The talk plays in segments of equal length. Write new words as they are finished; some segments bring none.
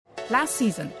Last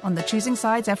season, on the Choosing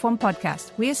Sides F1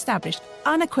 podcast, we established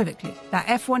unequivocally that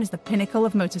F1 is the pinnacle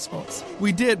of motorsports.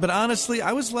 We did, but honestly,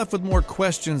 I was left with more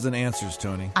questions than answers,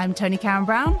 Tony. I'm Tony Karen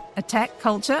Brown, a tech,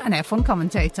 culture, and F1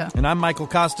 commentator. And I'm Michael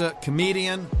Costa,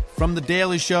 comedian from The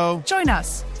Daily Show. Join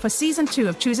us for Season 2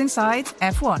 of Choosing Sides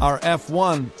F1. Our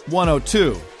F1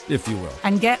 102, if you will.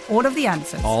 And get all of the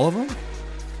answers. All of them?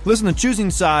 Listen to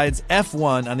Choosing Sides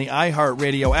F1 on the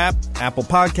iHeartRadio app, Apple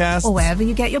Podcasts, or wherever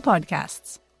you get your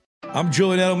podcasts. I'm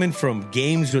Julian Edelman from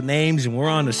Games with Names, and we're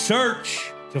on a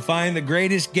search to find the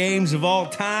greatest games of all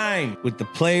time with the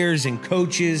players and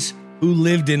coaches who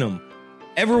lived in them.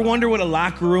 Ever wonder what a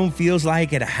locker room feels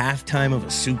like at a halftime of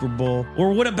a Super Bowl?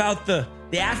 Or what about the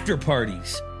after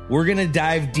parties? We're going to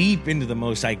dive deep into the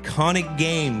most iconic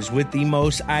games with the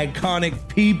most iconic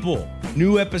people.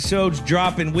 New episodes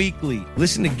dropping weekly.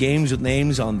 Listen to Games with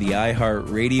Names on the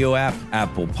iHeartRadio app,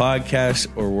 Apple Podcasts,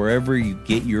 or wherever you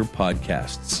get your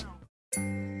podcasts.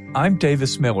 I'm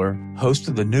Davis Miller, host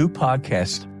of the new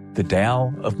podcast, The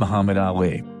Tao of Muhammad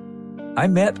Ali. I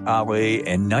met Ali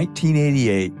in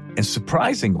 1988, and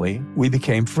surprisingly, we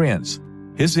became friends.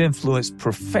 His influence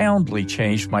profoundly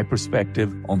changed my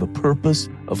perspective on the purpose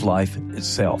of life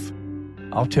itself.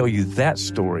 I'll tell you that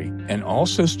story, and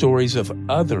also stories of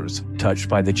others touched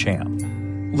by the champ.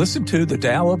 Listen to The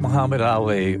Tao of Muhammad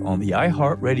Ali on the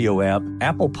iHeartRadio app,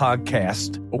 Apple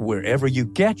Podcast, or wherever you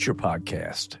get your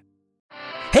podcast.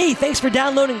 Hey, thanks for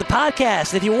downloading the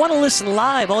podcast. If you want to listen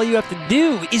live, all you have to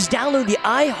do is download the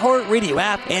iHeartRadio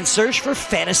app and search for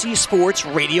Fantasy Sports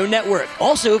Radio Network.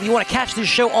 Also, if you want to catch this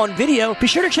show on video, be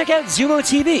sure to check out Zumo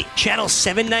TV, channel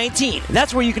 719.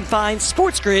 That's where you can find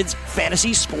Sports Grid's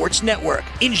Fantasy Sports Network.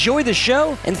 Enjoy the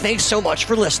show, and thanks so much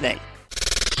for listening.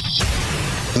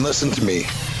 And listen to me.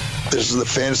 This is the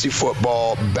Fantasy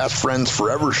Football Best Friends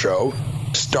Forever show.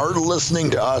 Start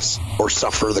listening to us or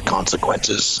suffer the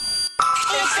consequences.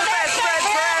 It's the best friends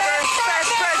forever!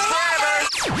 Best friends forever!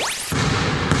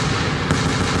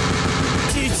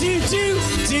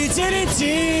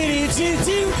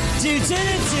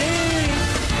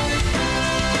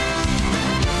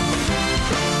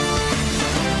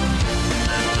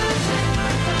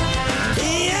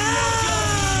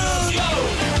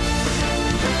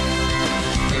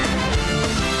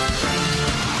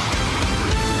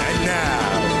 And now,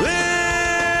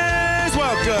 please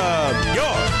welcome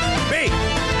your BFFs.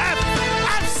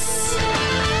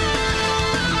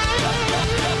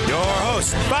 Your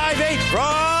host, 5'8"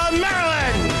 from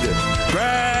Maryland,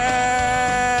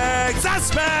 Greg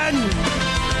Sussman.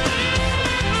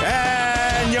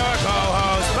 And your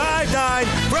co-host, 5'9"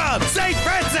 from St.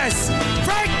 Francis,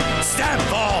 Frank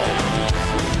Stample.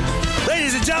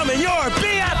 Ladies and gentlemen, your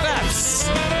BFFs.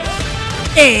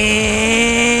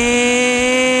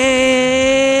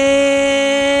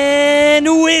 And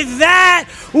with that,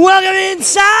 welcome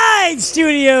inside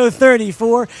Studio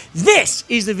 34. This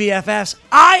is the VFFs.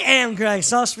 I am Greg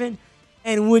Sussman,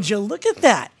 and would you look at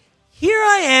that? Here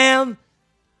I am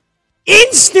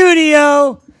in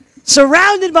studio,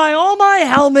 surrounded by all my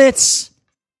helmets,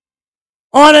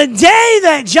 on a day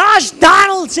that Josh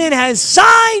Donaldson has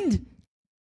signed.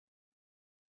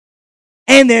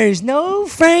 And there's no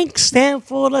Frank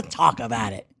Stanfield to talk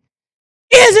about it.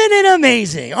 Isn't it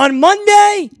amazing? On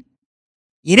Monday,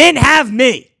 you didn't have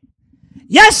me.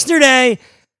 Yesterday,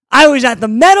 I was at the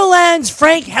Meadowlands.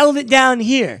 Frank held it down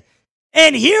here.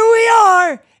 And here we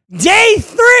are, day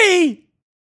 3.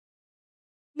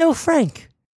 No Frank.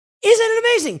 Isn't it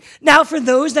amazing? Now, for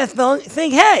those that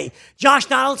think, hey, Josh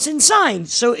Donaldson signed.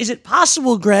 So is it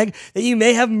possible, Greg, that you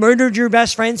may have murdered your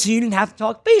best friend so you didn't have to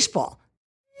talk baseball?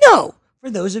 No. For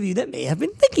those of you that may have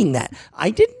been thinking that. I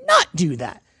did not do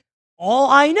that. All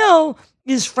I know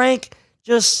is Frank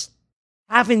just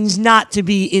happens not to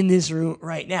be in this room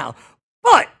right now.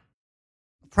 But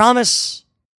a promise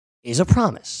is a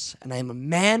promise, and I am a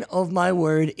man of my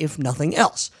word, if nothing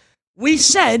else. We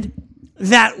said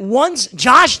that once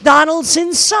Josh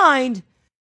Donaldson signed,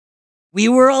 we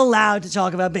were allowed to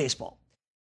talk about baseball.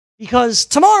 Because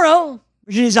tomorrow,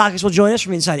 Virginia Zakis will join us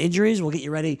from Inside Injuries. We'll get you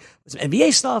ready with some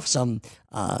NBA stuff, some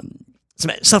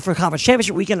stuff for Conference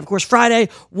Championship weekend. Of course, Friday,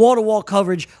 wall-to-wall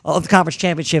coverage of the Conference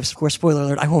Championships. Of course, spoiler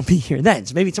alert, I won't be here then.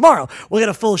 So maybe tomorrow we'll get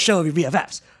a full show of your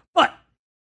BFFs. But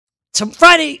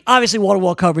Friday, obviously,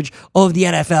 wall-to-wall coverage of the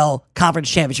NFL Conference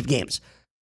Championship games.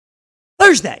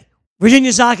 Thursday,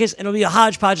 Virginia Zakis, and it'll be a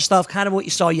hodgepodge of stuff, kind of what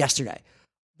you saw yesterday.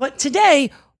 But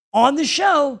today, on the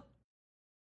show,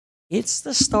 it's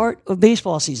the start of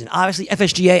baseball season. Obviously,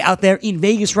 FSGA out there in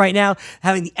Vegas right now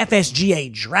having the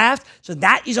FSGA draft. So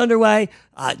that is underway.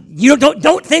 You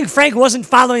don't think Frank wasn't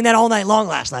following that all night long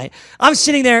last night. I'm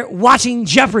sitting there watching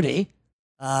Jeopardy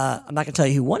I'm not going to tell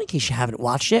you who won in case you haven't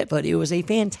watched it, but it was a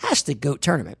fantastic GOAT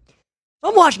tournament. So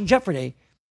I'm watching Jeopardy,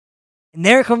 and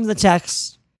there comes the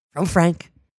text from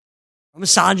Frank, from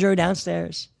Sandro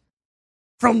downstairs,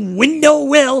 from Window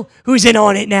Will, who's in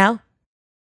on it now,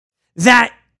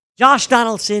 that Josh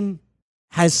Donaldson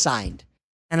has signed.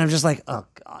 And I'm just like, oh,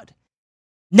 God.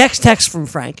 Next text from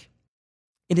Frank.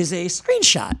 It is a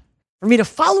screenshot for me to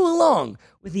follow along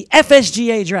with the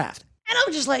FSGA draft. And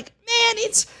I'm just like, man,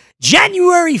 it's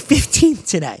January 15th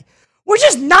today. We're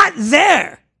just not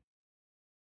there.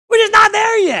 We're just not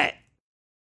there yet.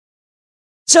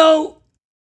 So,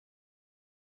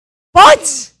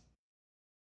 but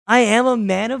I am a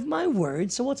man of my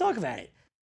word, so we'll talk about it.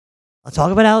 I'll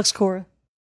talk about Alex Cora.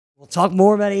 We'll talk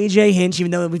more about AJ Hinch,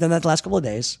 even though we've done that the last couple of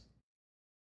days.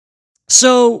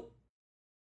 So,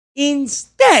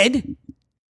 instead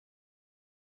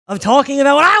of talking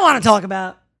about what I want to talk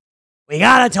about, we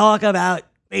got to talk about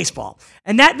baseball.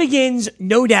 And that begins,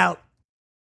 no doubt,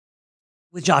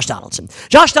 with Josh Donaldson.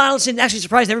 Josh Donaldson actually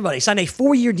surprised everybody. Signed a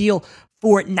 4-year deal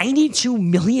for $92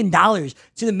 million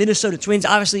to the Minnesota Twins.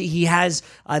 Obviously, he has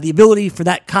the ability for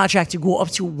that contract to go up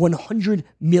to $100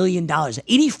 million.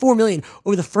 $84 million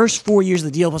over the first 4 years of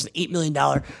the deal, plus an $8 million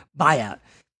buyout.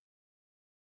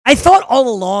 I thought all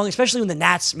along, especially when the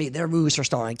Nats made their moves for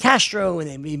Starlin Castro, and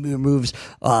they made moves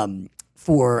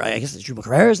for, I guess it's Drupal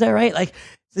Carrera's there, right? Like,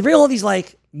 they bring all these,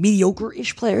 like,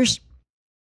 mediocre-ish players.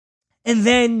 And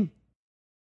then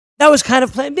that was kind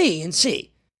of plan B and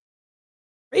C.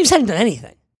 Braves hadn't done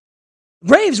anything. The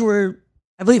Braves were,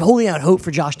 I believe, holding out hope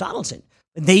for Josh Donaldson.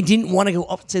 But they didn't want to go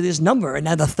up to this number. And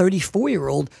now the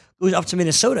 34-year-old goes up to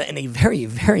Minnesota in a very,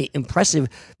 very impressive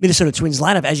Minnesota Twins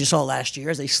lineup, as you saw last year,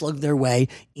 as they slugged their way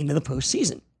into the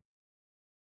postseason.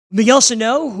 Miguel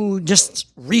Sano, who just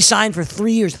re-signed for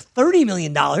 3 years, $30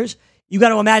 million. You got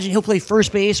to imagine he'll play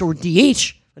first base or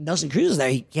DH. But Nelson Cruz is there.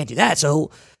 He can't do that.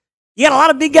 So you got a lot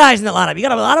of big guys in that lineup. You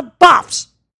got a lot of bops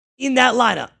in that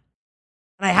lineup.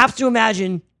 And I have to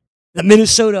imagine that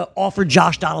Minnesota offered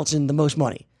Josh Donaldson the most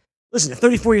money. Listen, at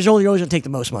 34 years old, you're always going to take the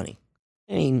most money.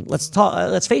 I mean,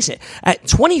 let's face it. At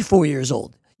 24 years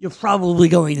old, you're probably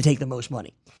going to take the most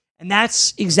money. And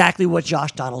that's exactly what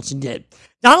Josh Donaldson did.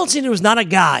 Donaldson was not a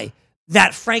guy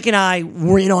that Frank and I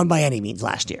were in on by any means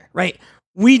last year, right?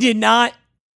 We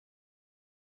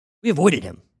avoided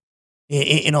him,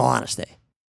 in all honesty,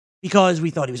 because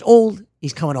we thought he was old.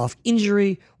 He's coming off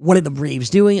injury. What are the Braves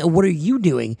doing? And what are you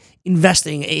doing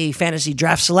investing a fantasy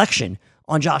draft selection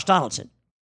on Josh Donaldson?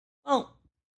 Well,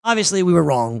 obviously we were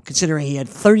wrong, considering he had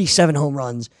 37 home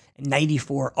runs and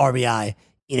 94 RBI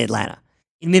in Atlanta.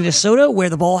 In Minnesota, where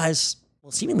the ball has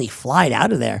seemingly flied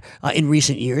out of there in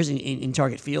recent years in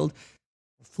Target Field,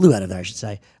 flew out of there, I should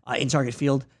say, in Target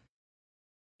Field,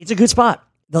 it's a good spot.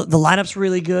 The lineup's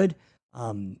really good.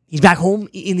 He's back home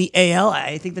in the AL.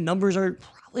 I think the numbers are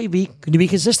probably going to be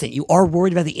consistent. You are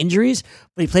worried about the injuries,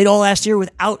 but he played all last year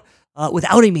without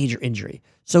a major injury.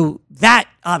 So that,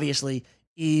 obviously,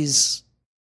 is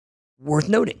worth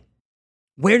noting.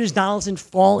 Where does Donaldson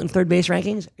fall in third base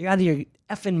rankings? You're out of your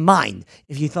effing mind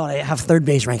if you thought I have third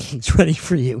base rankings ready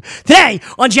for you today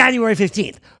on January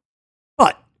 15th.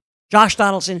 But Josh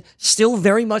Donaldson, still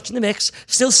very much in the mix,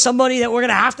 still somebody that we're going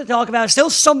to have to talk about, still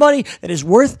somebody that is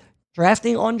worth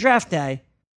drafting on draft day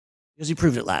because he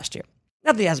proved it last year.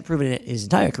 Not that he hasn't proven it his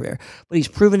entire career, but he's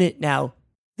proven it now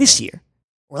this year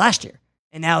or last year.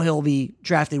 And now he'll be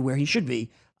drafted where he should be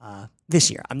this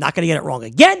year. I'm not going to get it wrong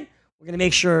again. We're going to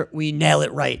make sure we nail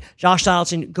it right. Josh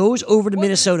Donaldson goes over to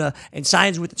Minnesota and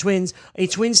signs with the Twins, a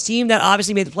Twins team that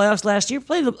obviously made the playoffs last year,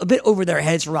 played a bit over their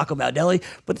heads for Rocco Baldelli,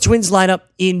 but the Twins lineup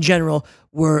in general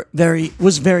was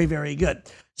very, very good.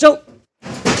 So,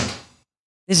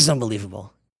 this is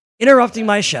unbelievable. Interrupting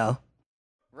my show.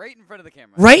 Right in front of the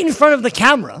camera. Right in front of the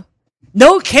camera.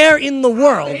 No care in the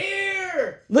world.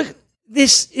 Look,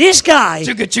 this guy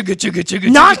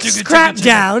knocks crap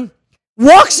down,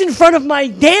 walks in front of my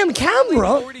damn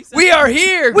camera. We are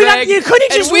here, Greg. You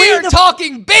couldn't just and we are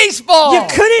talking baseball. You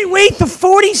couldn't wait the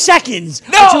 40 seconds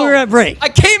until we were at break. I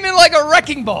came in like a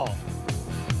wrecking ball.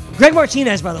 Greg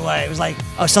Martinez, by the way, was like,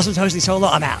 oh, Susman Toasty solo,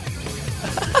 I'm out.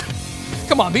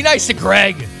 Come on, be nice to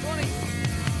Greg.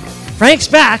 Frank's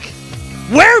back.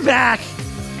 We're back.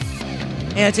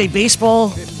 And it's a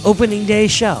baseball opening day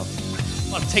show.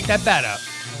 Come on, take that bat out.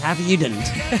 Happy you didn't.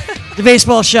 The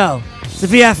baseball show. The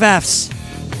BFFs.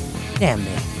 Damn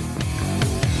me.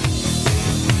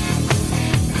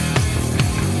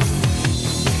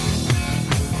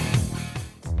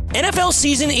 NFL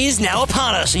season is now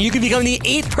upon us, and you can become the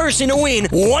 8th person to win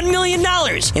 $1 million in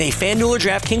a FanDuel or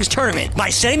DraftKings tournament by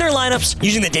setting their lineups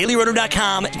using the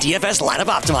DailyRoto.com DFS lineup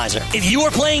optimizer. If you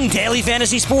are playing daily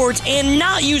fantasy sports and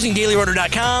not using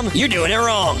DailyRoto.com, you're doing it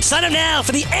wrong. Sign up now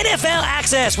for the NFL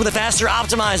access with a faster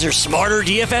optimizer, smarter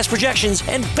DFS projections,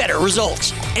 and better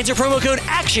results. Enter promo code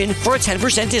ACTION for a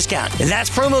 10% discount. That's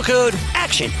promo code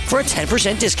ACTION for a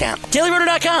 10% discount.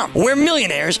 DailyRoto.com, where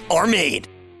millionaires are made.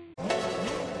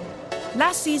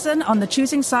 Last season on the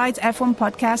Choosing Sides F1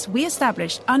 podcast, we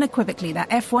established unequivocally that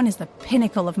F1 is the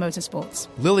pinnacle of motorsports.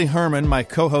 Lily Herman, my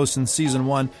co-host in Season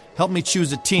 1, helped me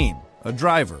choose a team, a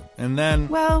driver, and then...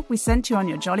 Well, we sent you on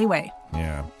your jolly way.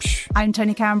 Yeah, psh. I'm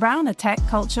Tony Karen Brown, a tech,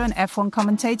 culture, and F1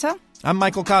 commentator. I'm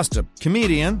Michael Costa,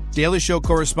 comedian, Daily Show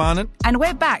correspondent. And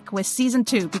we're back with Season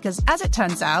 2 because, as it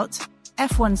turns out,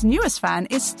 F1's newest fan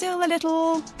is still a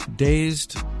little...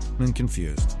 dazed and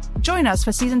confused. Join us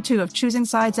for Season 2 of Choosing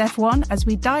Sides F1 as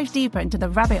we dive deeper into the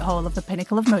rabbit hole of the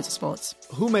pinnacle of motorsports.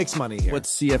 Who makes money here?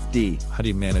 What's CFD? How do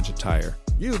you manage a tire?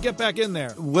 You, get back in there.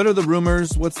 What are the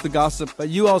rumors? What's the gossip? But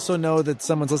you also know that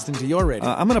someone's listening to your radio.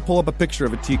 I'm going to pull up a picture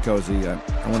of a tea cozy. I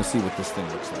want to see what this thing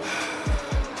looks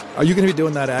like. Are you going to be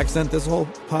doing that accent this whole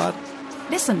pod?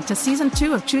 Listen to Season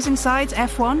 2 of Choosing Sides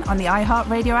F1 on the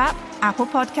iHeartRadio app, Apple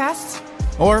Podcasts,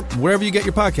 or wherever you get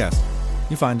your podcast.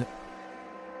 You find it.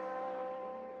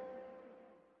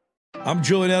 I'm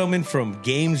Julian Edelman from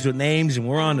Games with Names, and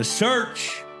we're on the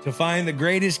search to find the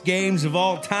greatest games of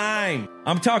all time.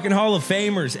 I'm talking Hall of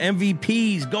Famers,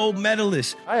 MVPs, gold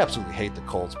medalists. I absolutely hate the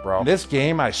Colts, bro. This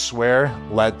game, I swear,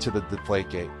 led to the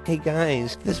Deflategate. Hey,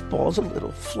 guys, this ball's a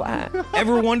little flat.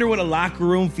 Ever wonder what a locker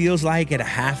room feels like at a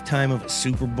halftime of a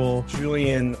Super Bowl?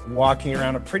 Julian walking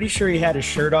around, I'm pretty sure he had his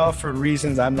shirt off for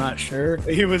reasons I'm not sure.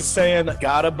 He was saying,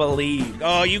 gotta believe.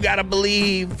 Oh, you gotta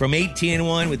believe. From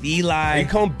 18-1 with Eli. Are you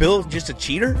calling Bill just a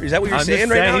cheater? Is that what you're saying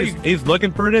right now? He's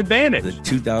looking for an advantage. The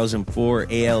 2004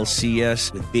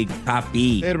 ALCS with Big Papi.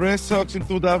 The Red Sox in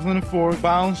 2004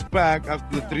 bounced back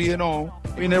after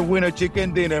 3-0 in a winner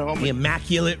chicken dinner. The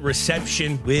immaculate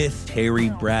reception with Terry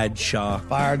Bradshaw.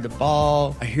 Fired the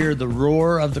ball. I hear the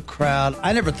roar of the crowd.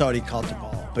 I never thought he caught the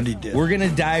ball, but he did. We're going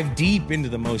to dive deep into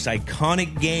the most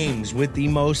iconic games with the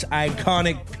most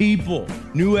iconic people.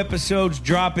 New episodes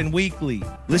dropping weekly.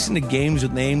 Listen to Games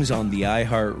with Names on the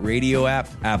iHeartRadio app,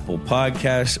 Apple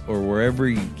Podcasts, or wherever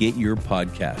you get your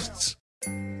podcasts.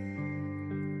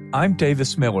 I'm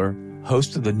Davis Miller,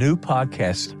 host of the new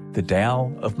podcast, The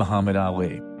Tao of Muhammad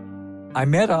Ali. I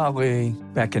met Ali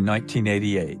back in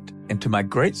 1988, and to my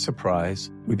great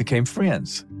surprise, we became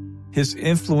friends. His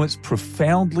influence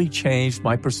profoundly changed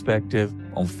my perspective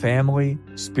on family,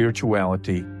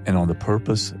 spirituality, and on the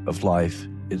purpose of life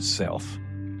itself.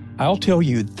 I'll tell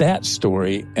you that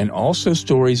story and also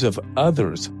stories of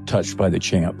others touched by the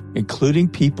champ, including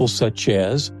people such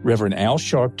as Reverend Al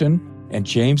Sharpton and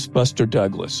James Buster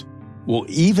Douglas. We'll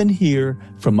even hear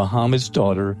from Muhammad's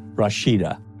daughter,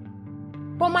 Rashida.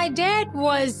 Well, my dad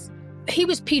he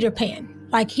was Peter Pan.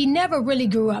 Like, he never really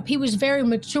grew up. He was very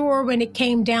mature when it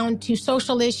came down to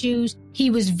social issues. He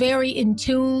was very in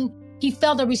tune. He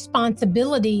felt a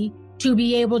responsibility to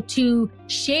be able to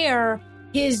share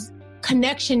his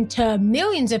connection to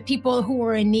millions of people who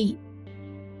were in need.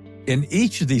 In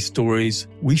each of these stories,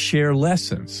 we share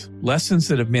lessons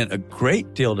that have meant a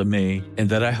great deal to me and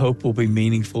that I hope will be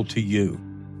meaningful to you.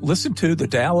 Listen to The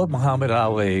Tao of Muhammad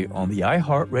Ali on the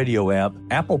iHeartRadio app,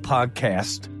 Apple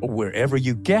Podcast, or wherever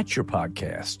you get your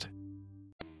podcast.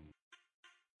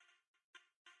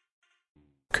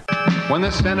 When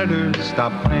the Senators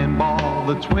stopped playing ball,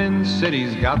 the Twin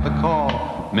Cities got the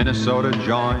call. Minnesota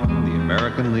joined the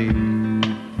American League.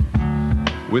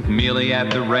 With Mealy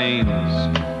at the reins,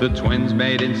 the Twins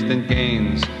made instant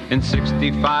gains. In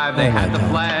 65, they had the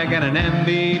flag and an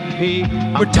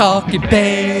MVP. We're talking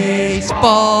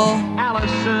baseball.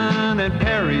 Allison and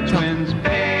Perry, Twins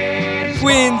baseball.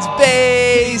 Twins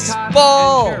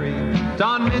baseball.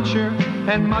 Don Mitchell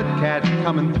and Mudcat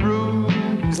coming through.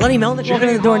 Is Lenny Melnick walking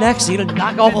in the door next? So you don't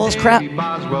knock off all this crap.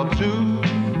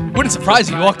 Wouldn't surprise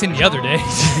you. He walked in the other day.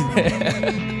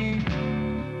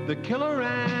 The Killer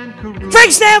and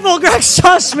Frank Stanfield, Greg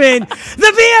Sussman,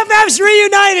 the BFFs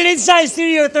reunited inside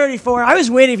Studio 34. I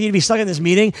was waiting for you to be stuck in this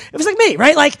meeting. It was like me,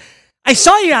 right? Like, I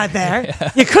saw you out there.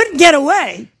 Yeah. You couldn't get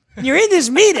away. You're in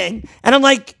this meeting. And I'm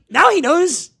like, now he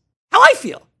knows how I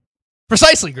feel.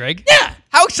 Precisely, Greg. Yeah.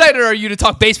 How excited are you to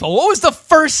talk baseball? What was the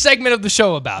first segment of the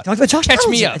show about? Talk about Josh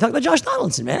Donaldson. Me up. I talked about Josh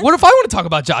Donaldson, man. What if I want to talk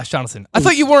about Josh Donaldson? I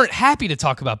thought you weren't happy to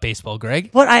talk about baseball,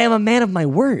 Greg. But I am a man of my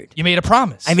word. You made a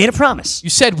promise. I made a promise. You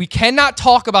said we cannot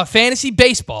talk about fantasy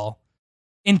baseball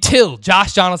until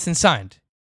Josh Donaldson signed.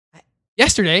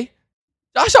 yesterday,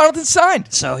 Josh Donaldson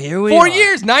signed. So here we 4 are.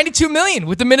 years, $92 million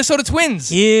with the Minnesota Twins.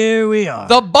 Here we are.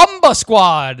 The Bumba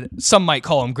Squad, some might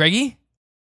call them, Greggy.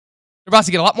 They're about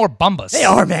to get a lot more Bumbas. They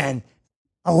are, man.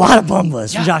 A lot of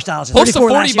Bumbas from Josh Donaldson. Close to 34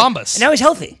 40 last year. Bumbas. And now he's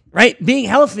healthy, right? Being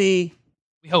healthy.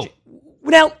 We hope.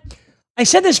 Now, I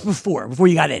said this before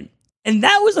you got in. And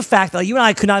that was the fact that you and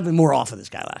I could not have been more off of this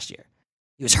guy last year.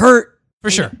 He was hurt.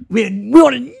 For sure. We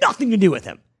wanted nothing to do with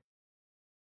him.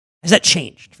 Has that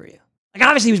changed for you? Like,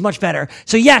 obviously, he was much better.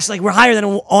 So, yes, like, we're higher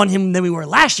on him than we were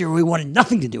last year, where we wanted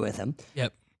nothing to do with him.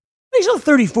 Yep. But he's still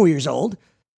 34 years old.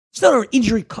 Still an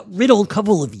injury-riddled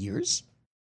couple of years.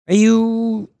 Are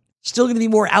you still going to be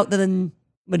more out than the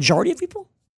majority of people?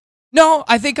 No,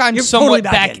 I think I'm You're somewhat totally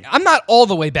back in. I'm not all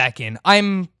the way back in.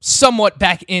 I'm somewhat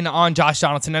back in on Josh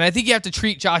Donaldson, and I think you have to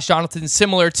treat Josh Donaldson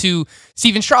similar to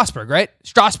Steven Strasburg, right?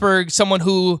 Strasburg, someone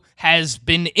who has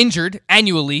been injured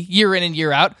annually, year in and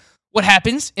year out. What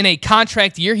happens? In a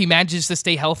contract year, he manages to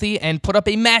stay healthy and put up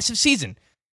a massive season.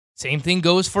 Same thing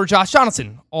goes for Josh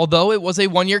Donaldson. Although it was a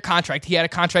one-year contract, he had a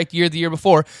contract year the year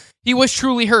before. He was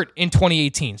truly hurt in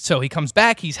 2018. So he comes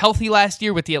back, he's healthy last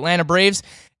year with the Atlanta Braves,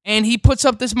 and he puts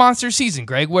up this monster season,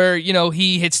 Greg, where,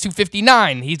 he hits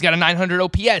 259. He's got a 900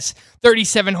 OPS,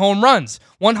 37 home runs,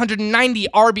 190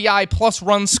 RBI plus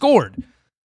runs scored.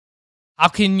 How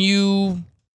can you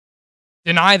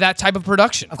deny that type of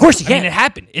production? Of course you can. I mean, it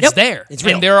happened. It's there. It's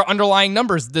real. And there are underlying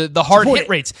numbers, the hard Support hit it.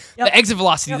 rates, Yep. the exit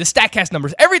velocity, the StatCast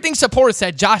numbers. Everything supports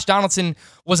that Josh Donaldson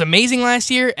was amazing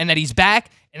last year and that he's back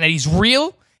and that he's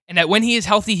real and that when he is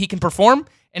healthy, he can perform.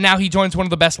 And now he joins one of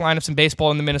the best lineups in baseball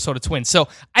in the Minnesota Twins. So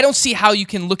I don't see how you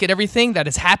can look at everything that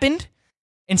has happened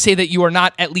and say that you are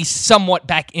not at least somewhat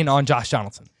back in on Josh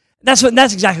Donaldson. That's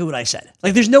exactly what I said.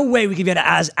 Like, there's no way we can get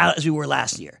as out as we were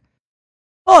last year.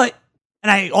 But,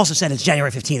 and I also said it's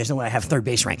January 15th. There's no way I have third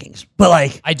base rankings. But,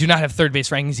 like, I do not have third base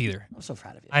rankings either. I'm so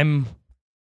proud of you.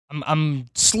 I'm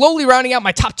slowly rounding out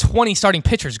my top 20 starting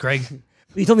pitchers, Greg.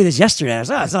 You told me this yesterday. I was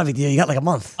like, it's not a big deal. You got like a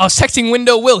month. I was texting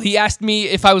Window Will. He asked me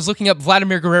if I was looking up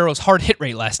Vladimir Guerrero's hard hit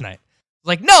rate last night. I was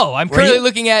like, no, I'm currently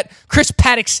looking at Chris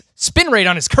Paddock's spin rate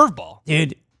on his curveball.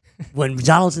 Dude, when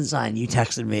Donaldson signed, you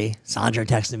texted me. Sandra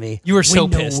texted me. You were so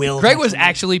Window pissed. Will Greg was texted me.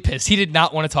 actually pissed. He did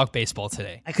not want to talk baseball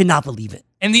today. I could not believe it.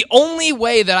 And the only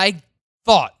way that I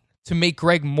thought to make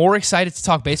Greg more excited to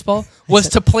talk baseball was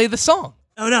to play the song.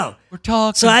 Oh, no. We're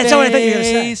talking So that's what I thought you were going to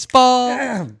say.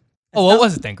 baseball. Oh, what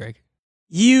was it then, Greg?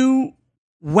 You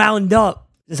wound up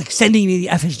just like sending me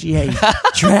the FSGA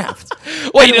draft.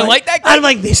 Wait, you didn't like that, Greg? I'm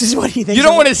like, this is what he thinks. You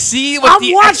don't want to see what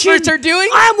the experts are doing?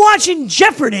 I'm watching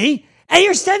Jeopardy, and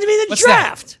you're sending me the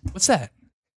draft. What's that?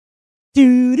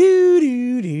 Do, do,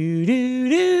 do, do, do,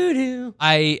 do, do.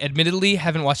 I admittedly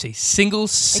haven't watched a single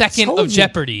second told of you.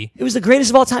 Jeopardy. It was the greatest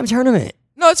of all time tournament.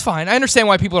 No, it's fine. I understand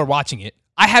why people are watching it.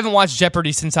 I haven't watched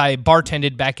Jeopardy since I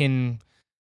bartended back in,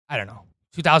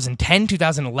 2010,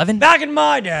 2011. Back in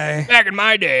my day. Back in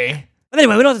my day. But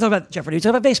anyway, we don't have to talk about Jeopardy. We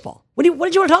talk about baseball. What did you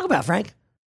want to talk about, Frank?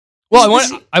 Well,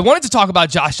 I wanted to talk about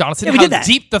Josh Donaldson, Yeah, we how did that.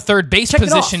 deep the third base Check it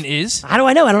position off. is. How do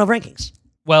I know? I don't have rankings.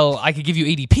 Well, I could give you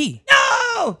ADP.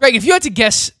 No! Greg, if you had to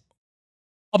guess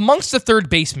amongst the third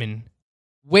basemen,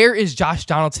 where is Josh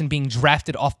Donaldson being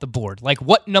drafted off the board? Like,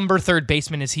 what number third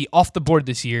baseman is he off the board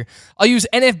this year? I'll use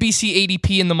NFBC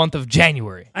ADP in the month of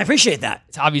January. I appreciate that.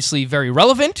 It's obviously very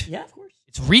relevant. Yeah, of course.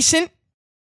 It's recent.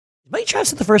 Might you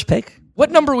draft at the first pick?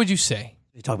 What number would you say?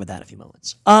 We'll talk about that in a few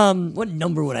moments. What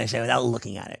number would I say without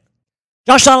looking at it?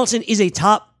 Josh Donaldson is a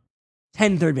top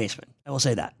 10 third baseman. I will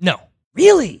say that. No.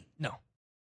 Really? No.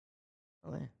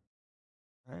 Okay.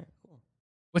 All right, cool.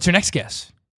 What's your next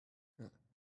guess?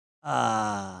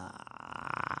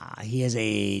 He is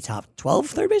a top 12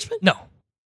 third baseman? No.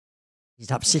 He's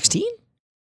top 16?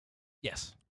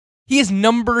 Yes. He is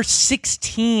number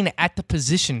 16 at the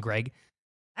position, Greg.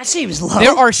 That seems low.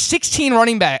 There are 16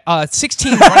 running backs.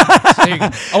 16 running backs. There you go.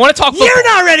 I want to talk football. You're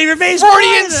not ready for baseball.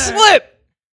 Freudian either. slip.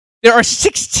 There are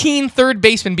 16 third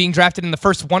basemen being drafted in the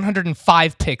first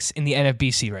 105 picks in the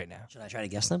NFBC right now. Should I try to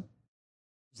guess them?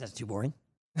 Is that too boring?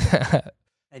 Can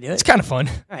I do it? It's kind of fun.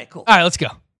 All right, cool. All right, let's go.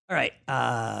 All right.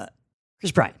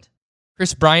 Chris Bryant.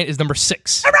 Chris Bryant is number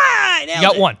 6. All right. You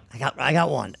got one. I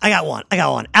got one.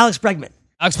 Alex Bregman.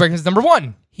 Alex Bregman is number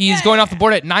 1. He's going off the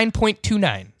board at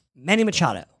 9.29. Manny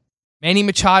Machado. Manny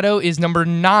Machado is number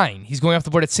 9. He's going off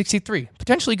the board at 63.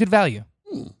 Potentially good value.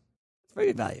 Very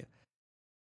good value.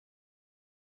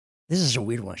 This is a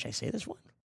weird one. Should I say this one?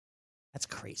 That's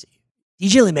crazy.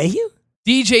 DJ LeMahieu?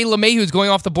 DJ LeMahieu is going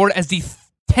off the board as the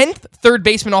 10th third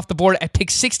baseman off the board at pick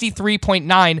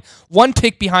 63.9, one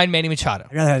pick behind Manny Machado.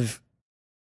 I'd rather have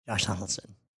Josh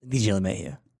Donaldson than DJ LeMahieu.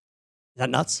 Is that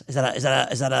nuts? Is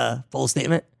that a bold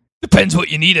statement? Depends what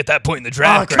you need at that point in the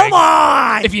draft. Oh, come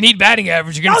on! If you need batting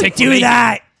average, you're going to Don't take do Malik.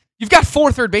 that. You've got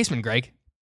 4 third basemen, Greg.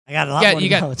 I got a lot more. You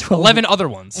got 11 other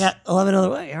ones. I got 11 other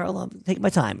ones. Hold on. Take my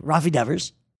time. Rafi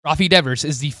Devers. Rafi Devers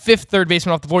is the 5th third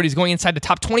baseman off the board. He's going inside the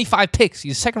top 25 picks.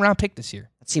 He's a second-round pick this year.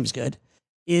 That seems good.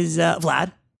 Is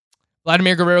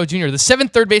Vladimir Guerrero Jr., the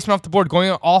 7th third baseman off the board,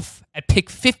 going off at pick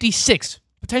 56.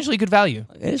 Potentially good value.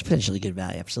 It is potentially good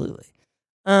value, absolutely.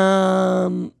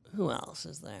 Who else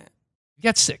is there? You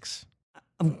got 6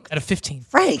 out of 15.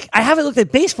 Frank, I haven't looked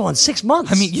at baseball in 6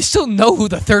 months. I mean, you still know who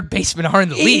the third basemen are in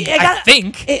the league, I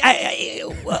think.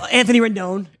 Anthony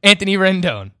Rendon. Anthony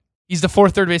Rendon. He's the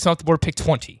 4th third baseman off the board, pick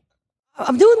 20.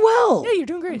 I'm doing well. Yeah, you're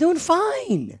doing great. I'm doing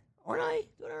fine. Aren't I?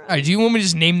 Doing all right. All right, do you want me to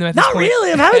just name them at this Not point?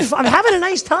 really. I'm having a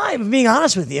nice time, being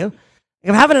honest with you.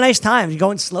 I'm having a nice time.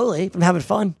 Going slowly, but I'm having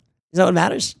fun. Is that what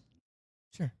matters?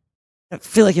 Sure. I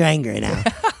feel like you're angry now.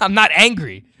 I'm not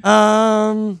angry.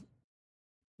 Nolan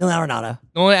Arenado.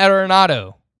 Nolan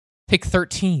Arenado, pick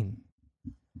 13.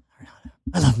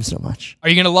 I love him so much. Are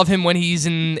you going to love him when he's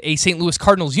in a St. Louis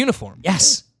Cardinals uniform?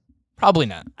 Yes. Probably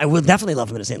not. I will definitely love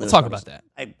him in a St. Louis Let's talk Cardinals. about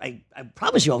that. I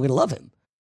promise you I'm going to love him.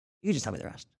 You can just tell me the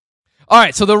rest. All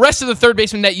right, so the rest of the third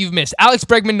baseman that you've missed: Alex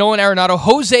Bregman, Nolan Arenado,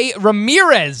 Jose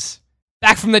Ramirez,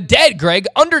 back from the dead, Greg.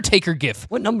 Undertaker gif.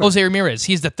 What number? Jose Ramirez.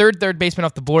 He's the third baseman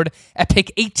off the board at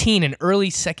pick 18, an early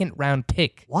second-round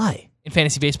pick. Why? In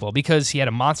fantasy baseball, because he had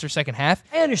a monster second half.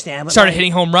 I understand. But started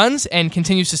hitting home runs and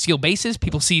continues to steal bases.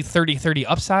 People see 30-30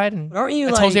 upside, and aren't you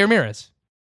that's Jose Ramirez.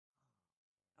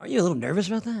 Aren't you a little nervous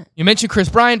about that? You mentioned Chris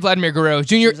Bryant, Vladimir Guerrero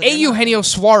Jr., Eugenio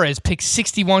Suarez, pick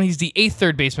 61. He's the 8th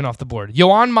third baseman off the board.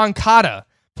 Yoan Moncada,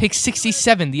 pick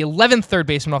 67, the 11th third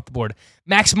baseman off the board.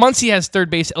 Max Muncy has third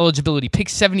base eligibility, pick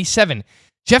 77.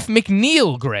 Jeff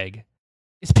McNeil, Greg,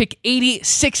 is pick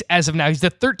 86 as of now. He's the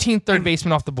 13th third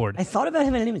baseman off the board. I thought about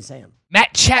him, I didn't even say him.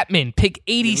 Matt Chapman, pick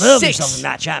 86. You love yourself with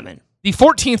Matt Chapman. The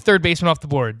 14th third baseman off the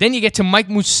board. Then you get to Mike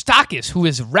Moustakas, who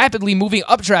is rapidly moving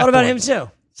up draft. What about board. him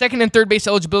too? Second and third base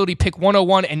eligibility, pick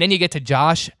 101, and then you get to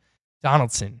Josh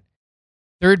Donaldson.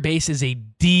 Third base is a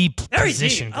deep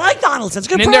position. Deep. I like Donaldson. It's a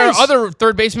good and price. then there are other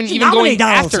third basemen even going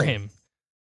after him.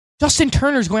 Justin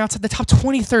Turner's going outside the top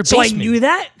 20 third baseman. So I knew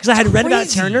that because I had read about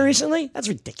Turner recently? That's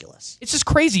ridiculous. It's just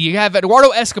crazy. You have Eduardo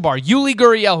Escobar, Yuli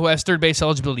Gurriel, who has third base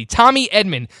eligibility, Tommy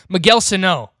Edman, Miguel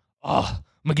Sano. Oh,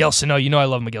 Miguel Sano. You know I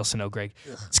love Miguel Sano, Greg.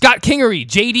 Ugh. Scott Kingery,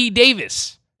 J.D.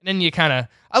 Davis. And then you kind of...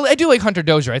 I do like Hunter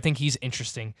Dozier. I think he's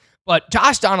interesting. But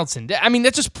Josh Donaldson, I mean,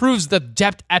 that just proves the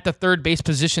depth at the third base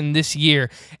position this year.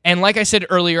 And like I said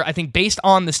earlier, I think based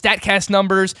on the StatCast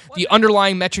numbers, the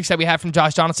underlying metrics that we have from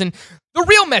Josh Donaldson, the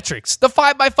real metrics, the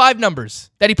 5x5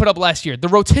 numbers that he put up last year, the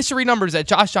rotisserie numbers that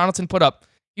Josh Donaldson put up,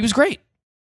 he was great.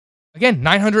 Again,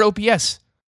 900 OPS,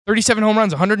 37 home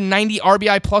runs, 190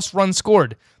 RBI plus runs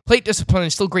scored. Plate discipline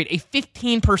is still great. A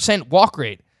 15% walk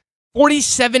rate,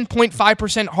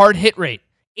 47.5% hard hit rate,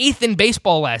 8th in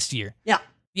baseball last year. Yeah.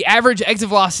 The average exit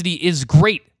velocity is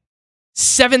great.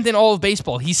 7th in all of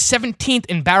baseball. He's 17th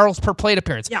in barrels per plate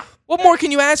appearance. Yeah. What more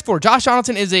can you ask for? Josh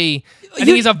Donaldson is I think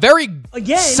he's a very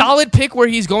solid pick where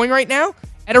he's going right now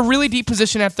at a really deep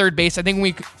position at third base. I think when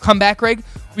we come back, Greg,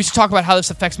 we should talk about how this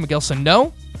affects Miguel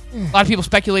Sano. A lot of people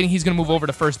speculating he's going to move over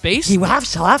to first base. He'll have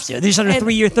to. They're just under a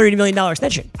 3-year, $30 million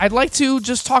extension. I'd like to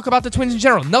just talk about the Twins in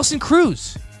general. Nelson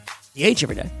Cruz. DH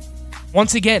every day.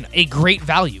 Once again, a great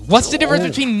value. What's the difference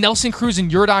between Nelson Cruz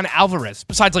and Yordan Alvarez,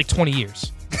 besides like 20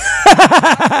 years?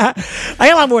 I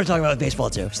got a lot more to talk about with baseball,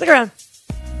 too. Stick around.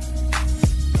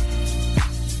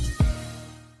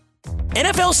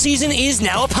 NFL season is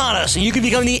now upon us, and you can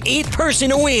become the 8th person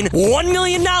to win $1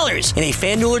 million in a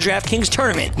FanDuel or DraftKings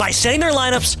tournament by setting their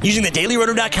lineups using the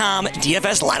DailyRoto.com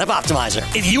DFS Lineup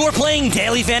Optimizer. If you are playing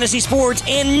daily fantasy sports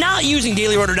and not using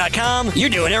DailyRoto.com, you're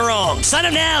doing it wrong. Sign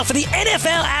up now for the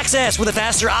NFL access with a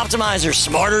faster optimizer,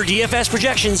 smarter DFS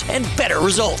projections, and better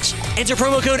results. Enter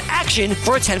promo code ACTION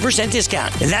for a 10%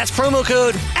 discount. That's promo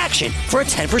code ACTION for a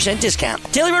 10% discount.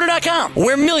 DailyRoto.com,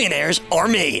 where millionaires are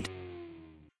made.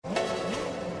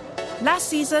 Last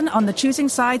season on the Choosing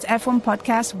Sides F1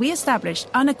 podcast, we established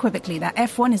unequivocally that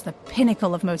F1 is the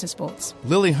pinnacle of motorsports.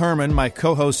 Lily Herman, my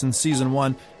co-host in Season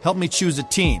 1, helped me choose a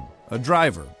team, a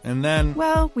driver, and then...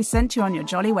 Well, we sent you on your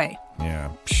jolly way. Yeah,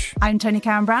 I'm Tony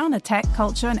Karen Brown, a tech,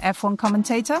 culture, and F1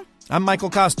 commentator. I'm Michael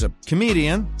Costa,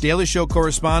 comedian, Daily Show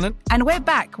correspondent. And we're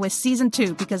back with Season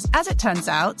 2 because, as it turns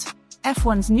out,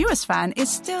 F1's newest fan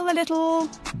is still a little...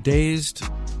 dazed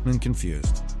and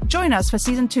confused. Join us for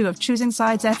Season 2 of Choosing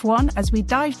Sides F1 as we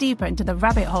dive deeper into the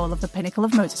rabbit hole of the pinnacle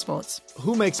of motorsports.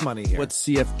 Who makes money here? What's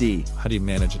CFD? How do you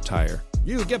manage a tire?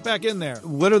 You get back in there.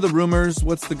 What are the rumors?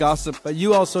 What's the gossip? But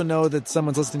you also know that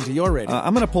someone's listening to your radio.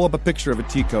 I'm going to pull up a picture of a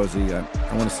tea cozy. I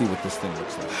want to see what this thing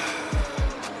looks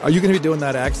like. Are you going to be doing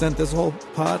that accent this whole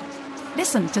pod?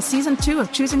 Listen to Season 2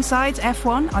 of Choosing Sides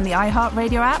F1 on the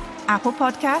iHeartRadio app, Apple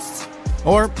Podcasts,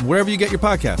 or wherever you get your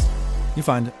podcast. You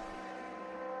find it.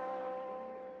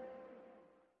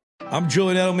 I'm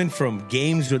Julian Edelman from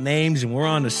Games with Names, and we're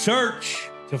on the search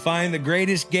to find the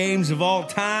greatest games of all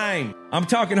time. I'm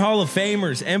talking Hall of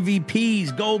Famers,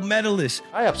 MVPs, gold medalists.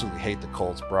 I absolutely hate the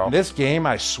Colts, bro. This game,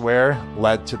 I swear,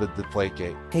 led to the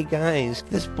Deflategate. Hey guys,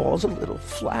 this ball's a little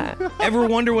flat. Ever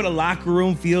wonder what a locker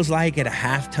room feels like at a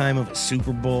halftime of a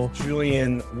Super Bowl?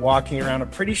 Julian walking around, I'm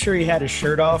pretty sure he had his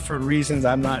shirt off for reasons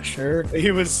I'm not sure.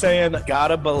 He was saying,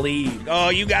 gotta believe. Oh,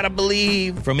 you gotta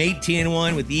believe. From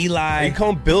 18-1 with Eli. Are you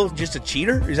calling Bill just a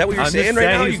cheater? Is that what you're saying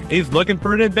right now? He's looking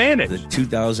for an advantage. The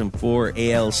 2004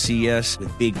 ALCS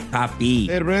with Big Papi.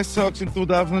 The Red Sox in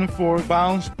 2004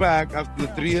 bounced back after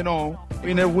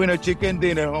 3-0. Winner chicken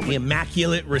dinner, homie. The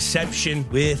immaculate reception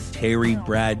with Terry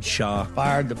Bradshaw.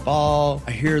 Fired the ball.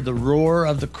 I hear the roar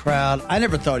of the crowd. I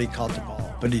never thought he caught the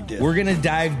ball, but he did. We're going to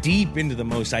dive deep into the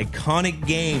most iconic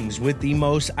games with the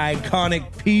most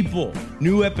iconic people.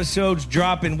 New episodes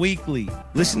dropping weekly.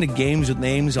 Listen to Games with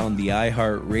Names on the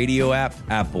iHeartRadio app,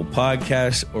 Apple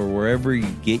Podcasts, or wherever you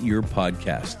get your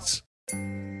podcasts.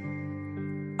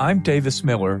 I'm Davis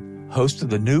Miller, host of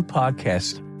the new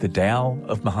podcast, The Tao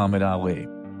of Muhammad Ali.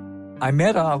 I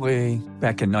met Ali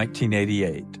back in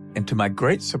 1988, and to my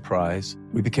great surprise,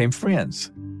 we became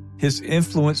friends. His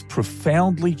influence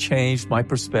profoundly changed my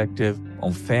perspective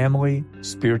on family,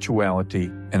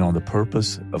 spirituality, and on the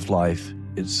purpose of life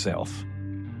itself.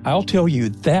 I'll tell you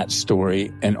that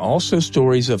story and also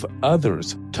stories of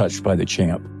others touched by the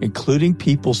champ, including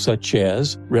people such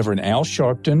as Reverend Al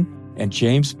Sharpton and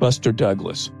James Buster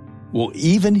Douglas. We'll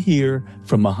even hear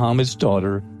from Muhammad's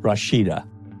daughter, Rashida.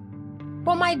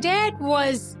 Well, my dad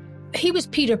he was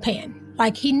Peter Pan.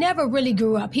 Like, he never really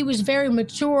grew up. He was very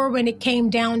mature when it came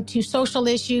down to social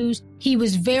issues. He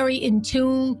was very in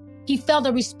tune. He felt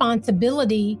a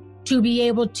responsibility to be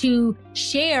able to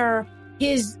share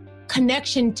his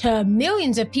connection to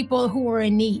millions of people who were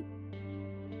in need.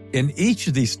 In each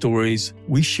of these stories,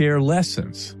 we share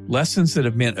lessons that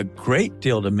have meant a great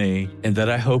deal to me and that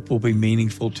I hope will be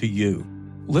meaningful to you.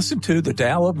 Listen to The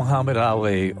Tao of Muhammad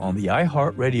Ali on the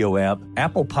iHeartRadio app,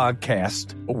 Apple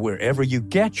Podcast, or wherever you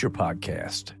get your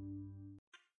podcast.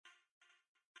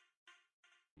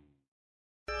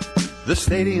 The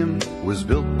stadium was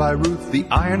built by Ruth. The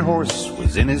Iron Horse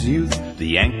was in his youth. The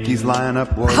Yankees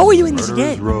lineup was How are you in this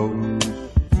game? Row.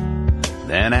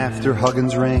 Then after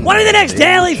Huggins' reign, What are the next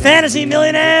daily fantasy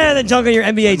millionaire? Then dunk on your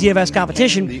NBA DFS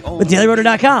competition with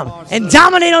DailyRoto.com and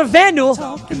dominate on FanDuel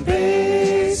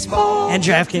and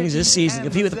DraftKings this season.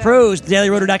 Compete with the pros. The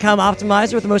DailyRoto.com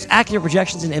optimizer with the most accurate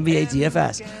projections in NBA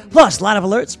DFS. Plus, line of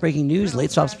alerts, breaking news,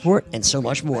 late swap support, and so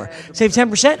much more. Save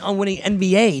 10% on winning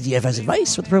NBA DFS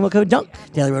advice with the promo code DUNK.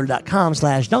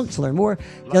 DailyRoto.com/dunk to learn more.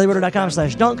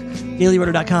 DailyRoto.com/dunk.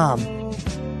 DailyRoto.com.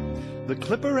 the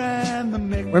Clipper and the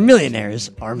Mick. Where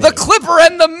millionaires are made. The Clipper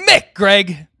and the Mick,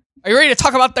 Greg. Are you ready to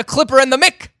talk about the Clipper and the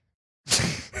Mick?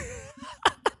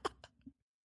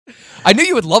 I knew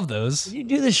you would love those. Can you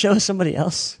do this show with somebody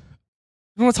else?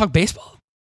 You want to talk baseball?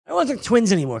 I don't want to talk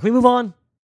Twins anymore. Can we move on?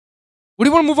 What do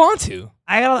you want to move on to?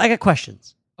 I got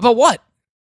questions. About what?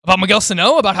 About Miguel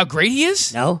Sano? About how great he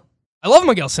is? No. I love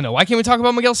Miguel Sano. Why can't we talk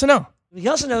about Miguel Sano?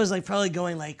 Miguel Sano is probably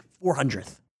going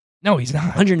 400th. No, he's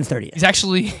not. 130th. He's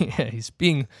actually he's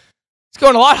going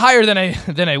a lot higher than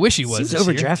I wish he was. Seems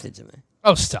overdrafted to me.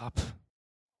 Oh, stop.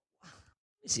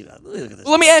 Look at this.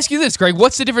 Well, let me ask you this, Greg.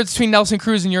 What's the difference between Nelson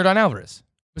Cruz and Yordan Alvarez?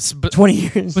 20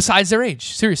 years. Besides their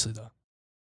age. Seriously, though.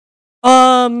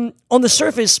 On the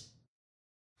surface,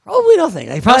 probably nothing.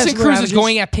 Nelson Cruz is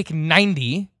going at pick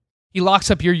 90. He locks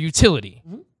up your utility.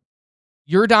 Mm-hmm.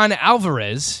 Yordan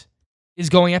Alvarez is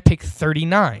going at pick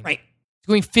 39. Right. He's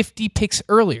going 50 picks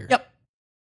earlier. Yep.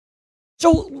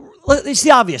 So it's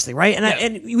the obvious thing, right?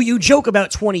 And you joke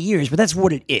about 20 years, but that's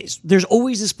what it is. There's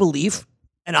always this belief,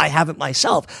 and I have it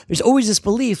myself, there's always this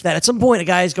belief that at some point a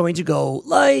guy is going to go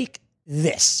like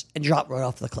this and drop right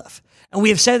off the cliff. And we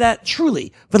have said that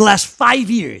truly for the last 5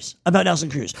 years about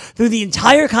Nelson Cruz. Through the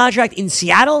entire contract in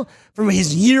Seattle, from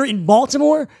his year in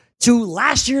Baltimore to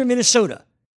last year in Minnesota.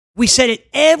 We said it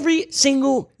every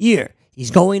single year. He's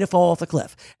going to fall off the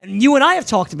cliff. And you and I have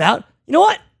talked about, you know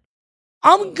what?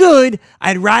 I'm good.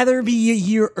 I'd rather be a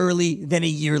year early than a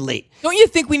year late. Don't you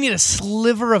think we need a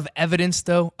sliver of evidence,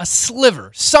 though? A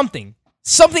sliver, something,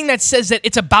 Something that says that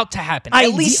it's about to happen.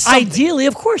 At least something. Ideally,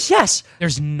 of course, yes.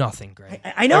 There's nothing, Greg.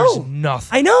 I know. There's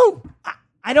nothing. I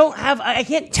know. I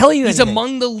can't tell you He's anything.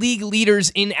 among the league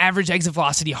leaders in average exit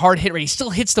velocity, hard hit rate. He still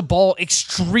hits the ball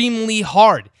extremely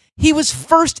hard. He was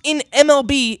first in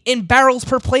MLB in barrels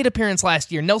per plate appearance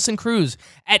last year. Nelson Cruz,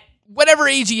 at whatever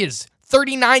age he is,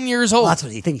 39 years old. Well, that's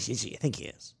what he thinks. I think he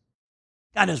is.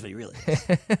 God knows what he really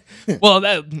is.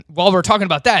 Well, while we're talking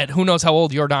about that, who knows how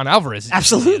old Yordan Alvarez is?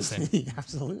 Absolutely.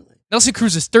 Absolutely. Nelson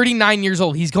Cruz is 39 years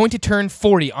old. He's going to turn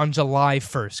 40 on July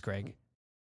 1st, Greg.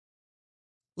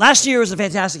 Last year was a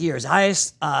fantastic year. His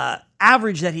highest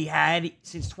average that he had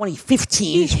since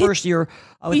 2015, his first year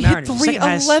with Mariners. He hit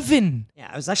 311.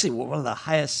 Yeah, it was actually one of the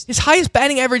highest. His highest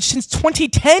batting average since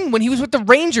 2010 when he was with the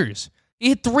Rangers. He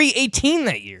hit 318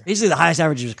 that year. Basically the highest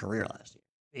average of his career last year,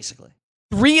 basically.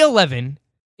 311,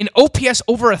 an OPS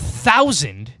over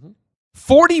 1,000,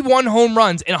 41 home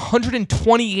runs in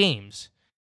 120 games,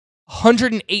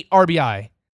 108 RBI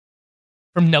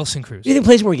from Nelson Cruz. Who do you think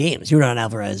plays more games, Yordan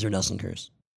Alvarez or Nelson Cruz?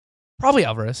 Probably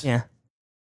Alvarez. Yeah.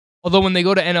 Although when they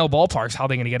go to NL ballparks, how are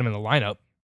they going to get him in the lineup?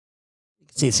 You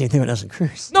can say the same thing with Nelson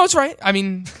Cruz. No, it's right. I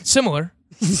mean, similar.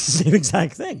 Same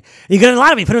exact thing. You get in the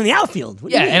lineup, you put him in the outfield.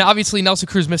 Yeah, and obviously Nelson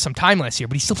Cruz missed some time last year,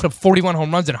 but he still put up 41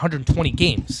 home runs in 120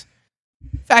 games.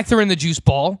 Factor in the juice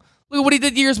ball. Look at what he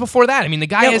did years before that. I mean, the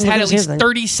guy has had at least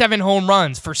 37 home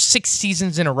runs for 6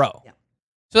 seasons in a row. Yeah.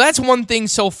 So that's one thing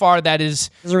so far that is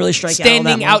doesn't really strike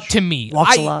standing out out to me.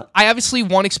 Walks a lot. I obviously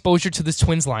want exposure to this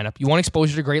Twins lineup. You want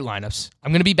exposure to great lineups.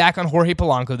 I'm going to be back on Jorge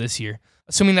Polanco this year,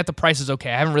 assuming that the price is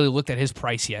okay. I haven't really looked at his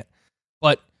price yet.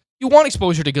 But you want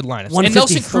exposure to good lineups. And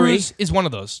Nelson Cruz is one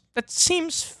of those. That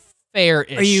seems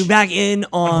fair-ish. Are you back in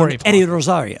on Eddie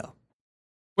Rosario?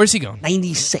 Where's he going?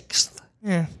 96th.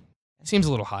 Yeah. Seems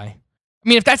a little high. I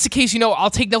mean, if that's the case,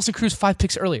 I'll take Nelson Cruz 5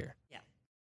 picks earlier. Yeah.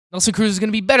 Nelson Cruz is going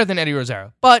to be better than Eddie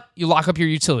Rosario, but you lock up your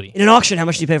utility. In an auction, how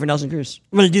much do you pay for Nelson Cruz?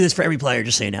 I'm going to do this for every player,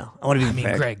 just so you know. I want to be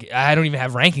prepared. Greg, I don't even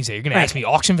have rankings yet. You're going to ask me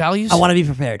auction values? I want to be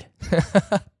prepared.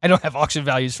 I don't have auction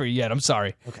values for you yet. I'm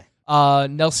sorry. Okay.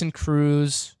 Nelson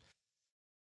Cruz,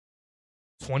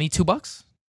 $22?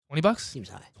 $20? Seems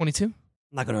high. 22? I'm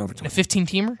not going over 20. A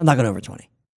 15-teamer? I'm not going over 20. Say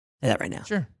that right now.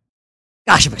 Sure.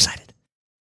 Gosh, I'm excited.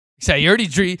 So you already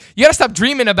dream. You got to stop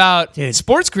dreaming about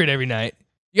Sports Grid every night.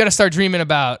 You got to start dreaming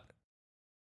about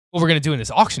what we're going to do in this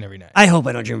auction every night. I hope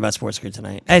I don't dream about Sports Grid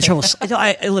tonight. I had trouble.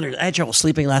 I had trouble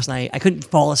sleeping last night. I couldn't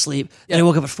fall asleep. Yeah. And I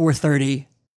woke up at 4:30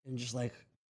 and just like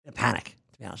a panic,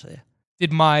 to be honest with you.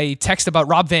 Did my text about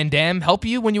Rob Van Dam help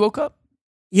you when you woke up?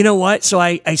 You know what? So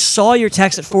I saw your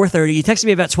text at 4:30. You texted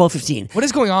me about 12:15. What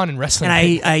is going on in wrestling?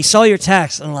 And I saw your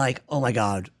text and I'm like, oh my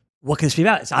God, what could this be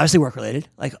about? It's obviously work related.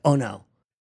 Like, oh no.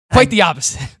 Quite the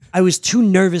opposite. I was too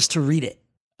nervous to read it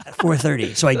at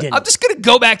 4:30, so I didn't. I'm just going to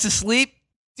go back to sleep,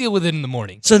 deal with it in the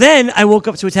morning. So then I woke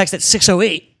up to a text at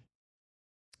 6:08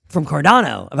 from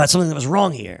Cardano about something that was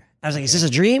wrong here. I was like, is this a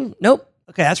dream? Nope.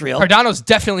 Okay, that's real. Cardano's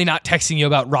definitely not texting you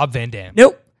about Rob Van Dam.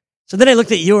 Nope. So then I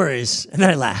looked at yours, and then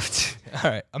I laughed.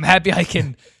 All right. I'm happy I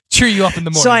can cheer you up in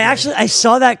the morning. So I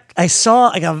saw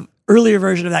like a earlier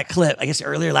version of that clip, I guess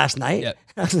earlier last night. Yep.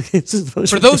 I was like, this is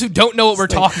For those who don't know what we're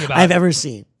talking about. I've ever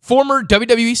seen. Former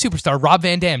WWE superstar Rob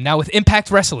Van Dam, now with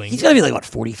Impact Wrestling. He's got to be like, what,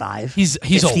 45? He's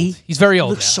 50? old. He's very old.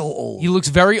 He looks now. so old. He looks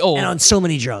very old. And on so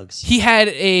many drugs. He had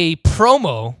a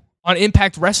promo on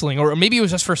Impact Wrestling, or maybe it was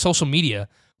just for social media,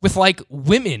 with like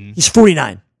women. He's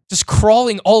 49. Just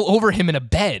crawling all over him in a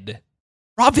bed.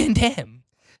 Rob Van Dam.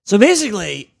 So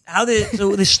basically,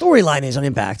 the storyline is on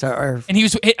Impact. And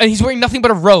he's wearing nothing but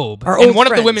a robe. And one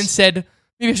of the women said,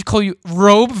 maybe I should call you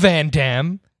Robe Van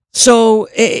Dam. So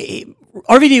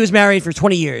RVD was married for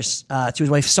 20 years to his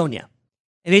wife, Sonia.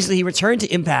 And basically, he returned to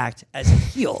Impact as a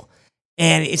heel.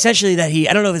 And essentially that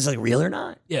I don't know if it's like real or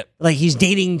not. Yeah. Like he's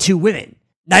dating 2 women,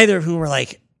 neither of whom are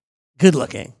like good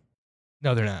looking.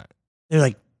 No, they're not. They're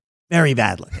like very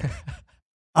bad looking.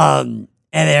 And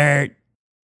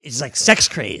it's like sex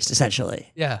crazed, essentially.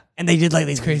 Yeah. And they did like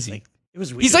these crazy. Like, it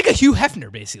was weird. He's like a Hugh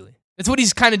Hefner, basically. That's what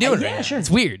he's kind of doing right now. Sure.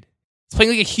 It's weird. He's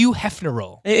playing like a Hugh Hefner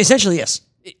role. Essentially, yes.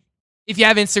 If you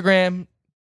have Instagram,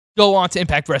 go on to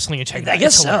Impact Wrestling and check it out. I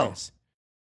guess so.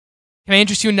 Can I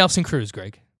interest you in Nelson Cruz,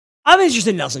 Greg? I'm interested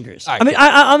in Nelson Cruz. Right,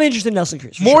 I'm interested in Nelson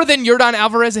Cruz. More than Yordan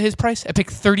Alvarez at his price? I pick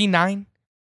 39.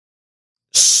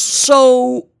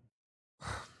 So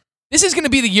this is going to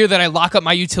be the year that I lock up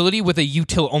my utility with a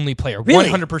util-only player. Really?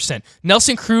 100%.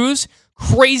 Nelson Cruz,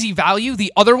 crazy value.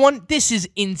 The other one, this is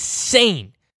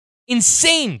insane.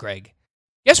 Insane, Greg.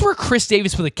 Guess where Chris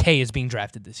Davis with a K is being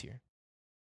drafted this year?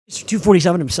 Is he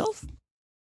 247 himself?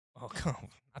 Oh, come on.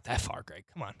 Not that far, Greg.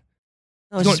 Come on.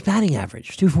 No, it's his batting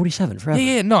average. 247 forever.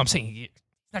 Yeah. No, I'm saying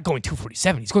Not going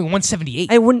 247. He's going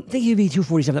 178. I wouldn't think he'd be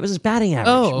 247. That was his batting average.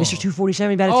 Oh. Mr.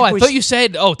 247 batted 247. I thought you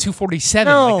said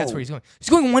 247. No. Like that's where he's going. He's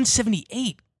going 178.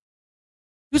 He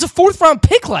was a 4th-round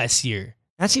pick last year.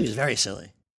 That seems very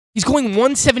silly. He's going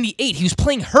 178. He was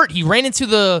playing hurt. He ran into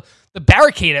the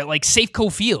barricade at like Safeco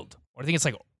Field. Or I think it's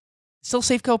like still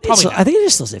Safeco. Probably. Not. I think it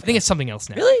is still Safeco. I think it's something else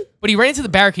now. Really? But he ran into the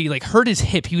barricade. He like hurt his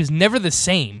hip. He was never the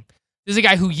same. There's a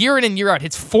guy who year in and year out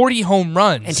hits 40 home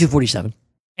runs And 247.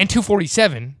 and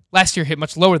 247. Last year hit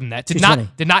much lower than that. Did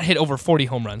 220. not hit over 40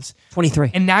 home runs.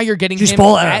 23. And now you're getting Juice him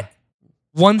ball at error.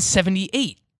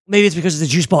 178. Maybe it's because of the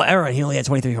juice ball error and he only had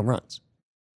 23 home runs.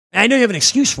 And I know you have an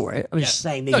excuse for it. I'm just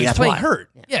saying maybe No, he's that's playing why. hurt.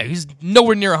 Yeah, he's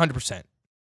nowhere near 100%. He's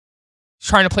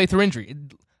trying to play through injury.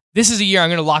 This is a year I'm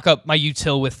going to lock up my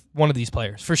util with one of these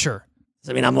players, for sure. Does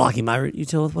that mean I'm locking my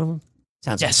util with one of them?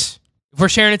 Sounds Yes. If we're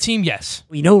sharing a team, yes.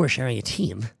 We know we're sharing a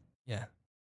team. Yeah.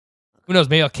 Who knows?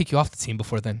 Maybe I'll kick you off the team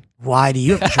before then. Why do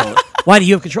you have control? Why do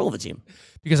you have control of the team?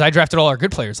 Because I drafted all our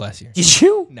good players last year. Did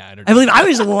you? Nah, I don't I believe I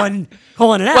was the one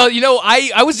calling it out. Well, you know,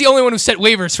 I was the only one who set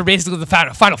waivers for basically the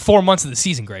final 4 months of the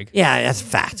season, Greg. Yeah, that's a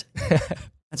fact.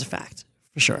 That's a fact.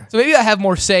 For sure. So maybe I have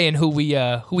more say in who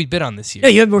we bid on this year.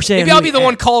 Yeah, you have more say. Maybe in I'll who be the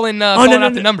one calling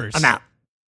out the numbers. I'm out.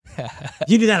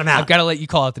 You do that, I'm out. I've got to let you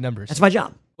call out the numbers. That's my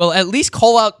job. Well, at least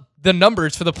call out the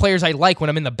numbers for the players I like when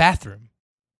I'm in the bathroom.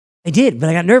 I did, but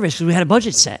I got nervous because we had a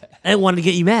budget set. I didn't want to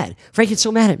get you mad. Frank gets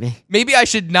so mad at me. Maybe I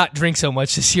should not drink so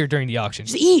much this year during the auction.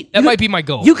 Just eat. That might be my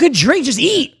goal. You could drink, just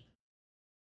eat.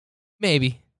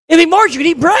 Maybe. It'd be March, you could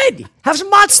eat bread. Have some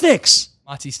mott sticks.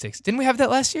 Mozzie sticks. Didn't we have that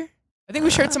last year? I think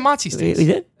we shared some Mozzie sticks. We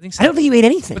did? I think so. I don't think you ate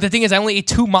anything. But the thing is, I only ate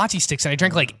 2 Mozzie sticks and I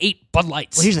drank like 8 Bud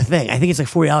Lights. Well, here's the thing. I think it's like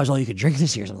 $40 all you could drink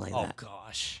this year or something like that. Oh,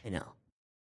 gosh. I know.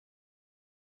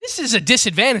 This is a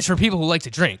disadvantage for people who like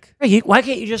to drink. Hey, why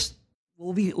can't you just...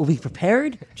 We'll be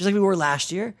prepared, just like we were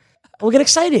last year. And we'll get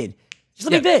excited. Just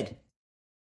let me bid.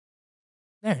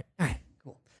 All right,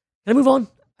 cool. Can I move on?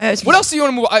 What else do you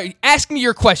want to move on? Ask me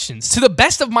your questions to the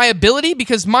best of my ability,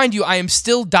 because mind you, I am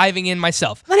still diving in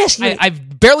myself. Let me ask you.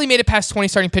 I've barely made it past 20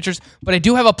 starting pitchers, but I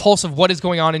do have a pulse of what is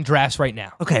going on in drafts right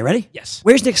now. Okay, ready? Yes.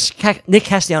 Where's Nick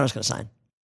Castellanos going to sign?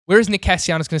 Where is Nick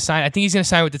Castellanos going to sign? I think he's going to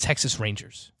sign with the Texas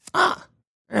Rangers. All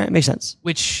right, makes sense.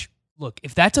 Which, look,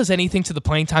 if that does anything to the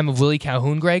playing time of Willie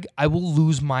Calhoun, Greg, I will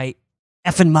lose my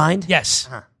effing mind. Yes.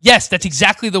 Yes, that's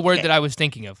exactly the word that I was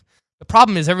thinking of. The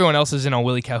problem is everyone else is in on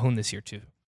Willie Calhoun this year, too.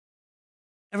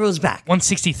 Everyone's back.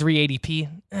 163 ADP.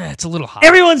 It's a little high.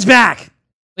 Everyone's back.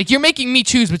 Like, you're making me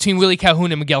choose between Willie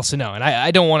Calhoun and Miguel Sano, and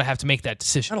I don't want to have to make that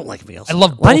decision. I don't like Miguel I Sano.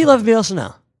 love Why both do you of love them. Miguel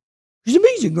Sano? He's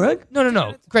amazing, Greg.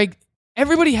 No. Greg,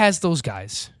 everybody has those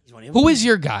guys. Who is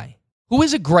your guy? Who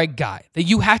is a Greg guy that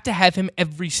you have to have him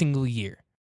every single year?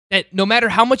 That no matter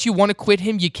how much you want to quit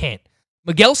him, you can't.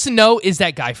 Miguel Sano is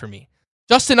that guy for me.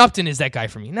 Justin Upton is that guy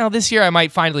for me. Now, this year I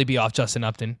might finally be off Justin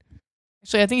Upton.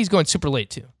 Actually, I think he's going super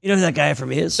late, too. You know who that guy for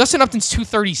me is? Justin Upton's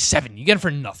 237. You get him for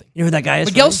nothing. You know who that guy is?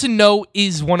 Miguel Sano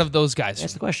is one of those guys.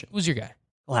 That's the question. Who's your guy?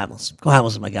 Cole Hamels. Cole Hamels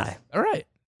is my guy. All right.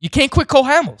 You can't quit Cole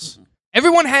Hamels.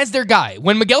 Everyone has their guy.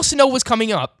 When Miguel Sano was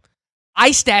coming up,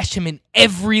 I stashed him in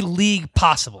every league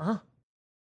possible. And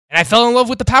I fell in love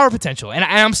with the power potential. And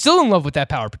I'm still in love with that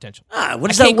power potential. What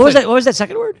is that? What was that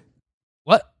second word?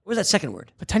 What? What was that second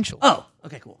word? Potential. Oh,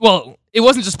 okay, cool. Well, it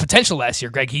wasn't just potential last year,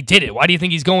 Greg. He did it. Why do you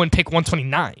think he's going pick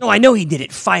 129? No, I know he did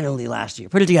it finally last year.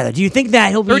 Put it together. Do you think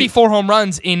that he'll be 34 home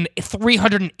runs in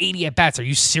 380 at-bats. Are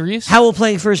you serious? How will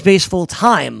playing first base full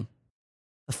time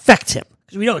affect him?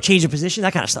 Because we know change of position,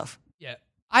 that kind of stuff. Yeah.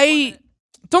 I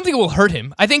don't think it will hurt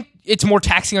him. I think it's more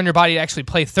taxing on your body to actually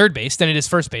play third base than it is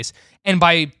first base. And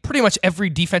by pretty much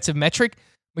every defensive metric,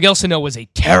 Miguel Sano was a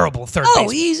terrible third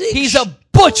base. He's a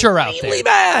butcher out there.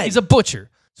 Bad. He's a butcher.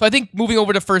 So I think moving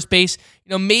over to first base,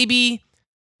 maybe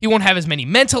he won't have as many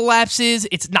mental lapses.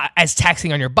 It's not as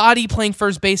taxing on your body playing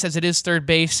first base as it is third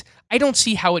base. I don't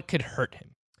see how it could hurt him.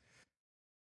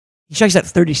 He strikes out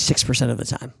 36% of the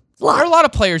time. There are a lot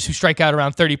of players who strike out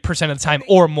around 30% of the time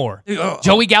or more.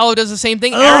 Joey Gallo does the same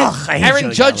thing.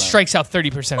 Aaron Judge strikes out 30%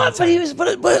 of the time. But he was.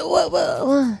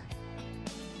 What?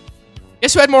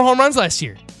 Guess who had more home runs last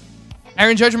year?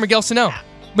 Aaron Judge or Miguel Sano?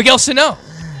 Miguel Sano.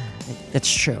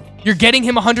 That's true. You're getting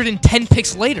him 110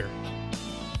 picks later.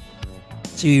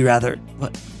 So you rather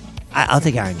what? I'll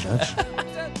take Aaron Judge.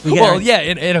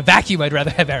 In a vacuum, I'd rather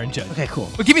have Aaron Judge. Okay, cool.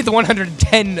 But give me the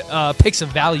 110 picks of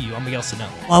value on Miguel Sano.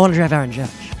 Well, I want to draft Aaron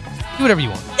Judge. Do whatever you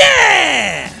want.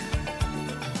 Yeah!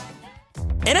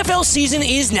 NFL season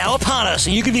is now upon us,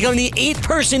 and you can become the 8th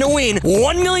person to win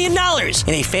 $1 million in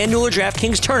a FanDuel or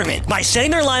DraftKings tournament by setting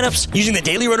their lineups using the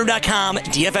DailyRoto.com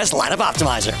DFS Lineup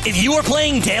Optimizer. If you are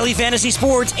playing daily fantasy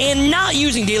sports and not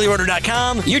using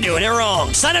DailyRoto.com, you're doing it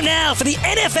wrong. Sign up now for the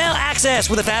NFL access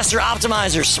with a faster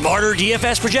optimizer, smarter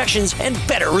DFS projections, and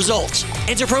better results.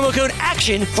 Enter promo code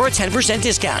ACTION for a 10%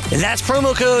 discount. That's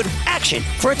promo code ACTION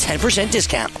for a 10%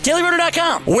 discount.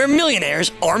 DailyRoto.com, where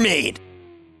millionaires are made.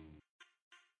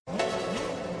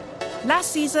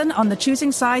 Last season on the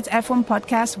Choosing Sides F1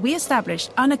 podcast, we established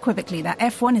unequivocally that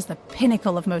F1 is the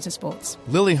pinnacle of motorsports.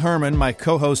 Lily Herman, my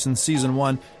co-host in Season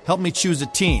 1, helped me choose a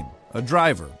team, a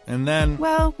driver, and then...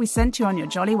 Well, we sent you on your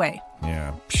jolly way.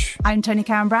 Yeah, I'm Tony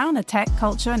Karen Brown, a tech,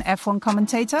 culture, and F1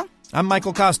 commentator. I'm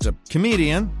Michael Costa,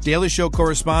 comedian, Daily Show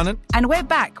correspondent. And we're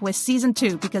back with Season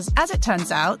 2 because, as it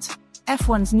turns out,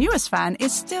 F1's newest fan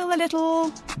is still a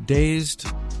little... dazed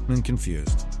and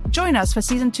confused. Join us for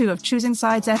Season 2 of Choosing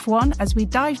Sides F1 as we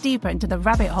dive deeper into the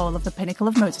rabbit hole of the pinnacle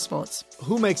of motorsports.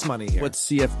 Who makes money here? What's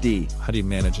CFD? How do you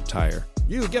manage a tire?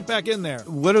 You, get back in there.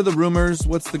 What are the rumors?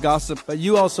 What's the gossip? But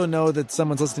you also know that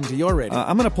someone's listening to your radio.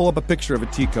 I'm going to pull up a picture of a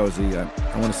tea cozy.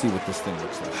 I want to see what this thing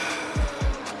looks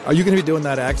like. Are you going to be doing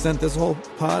that accent this whole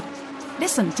pod?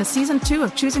 Listen to Season 2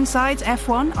 of Choosing Sides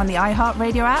F1 on the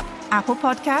iHeartRadio app, Apple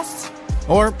Podcasts,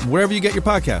 or wherever you get your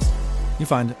podcast. You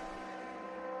find it.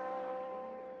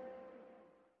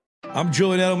 I'm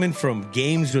Julian Edelman from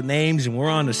Games with Names, and we're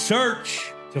on a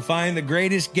search to find the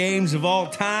greatest games of all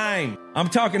time. I'm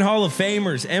talking Hall of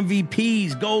Famers,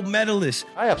 MVPs, gold medalists.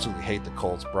 I absolutely hate the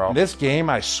Colts, bro. This game,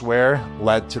 I swear,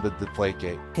 led to the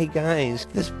Deflategate. Hey guys,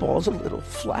 this ball's a little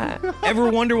flat. Ever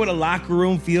wonder what a locker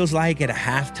room feels like at a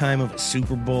halftime of a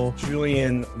Super Bowl?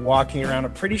 Julian walking around,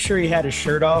 I'm pretty sure he had his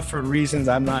shirt off for reasons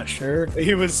I'm not sure.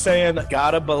 He was saying,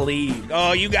 gotta believe.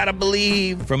 Oh, you gotta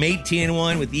believe. From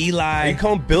 18-1 with Eli. Are you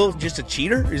calling Bill just a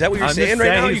cheater? Is that what you're saying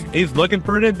right now? He's looking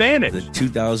for an advantage. The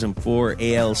 2004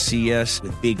 ALCS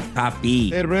with Big Papi.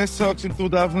 The Red Sox in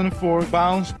 2004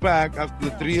 bounced back after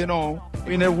the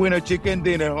 3-0. Winner chicken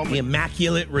dinner, homie. The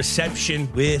Immaculate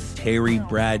Reception with Terry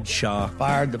Bradshaw.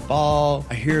 Fired the ball.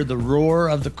 I hear the roar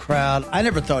of the crowd. I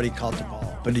never thought he caught the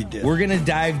ball, but he did. We're going to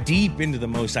dive deep into the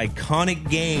most iconic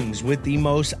games with the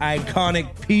most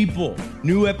iconic people.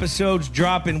 New episodes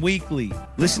dropping weekly.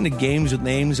 Listen to Games with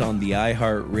Names on the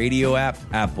iHeartRadio app,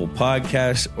 Apple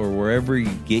Podcasts, or wherever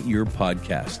you get your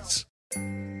podcasts.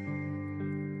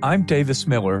 I'm Davis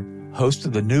Miller, host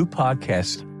of the new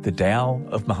podcast, The Tao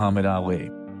of Muhammad Ali.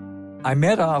 I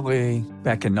met Ali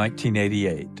back in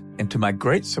 1988, and to my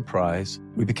great surprise,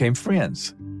 we became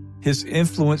friends. His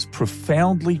influence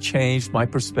profoundly changed my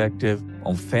perspective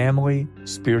on family,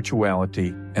 spirituality,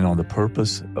 and on the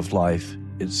purpose of life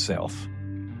itself.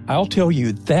 I'll tell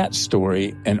you that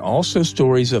story and also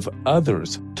stories of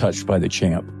others touched by the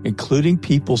champ, including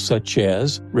people such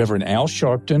as Reverend Al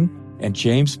Sharpton and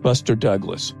James Buster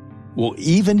Douglas. We'll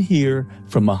even hear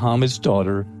from Muhammad's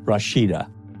daughter, Rashida.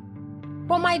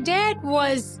 Well, my dad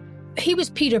he was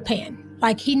Peter Pan.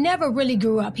 Like, he never really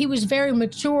grew up. He was very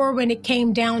mature when it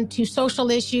came down to social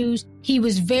issues. He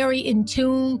was very in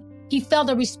tune. He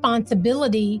felt a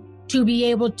responsibility to be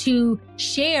able to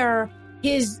share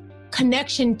his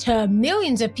connection to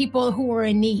millions of people who were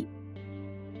in need.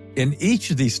 In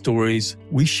each of these stories,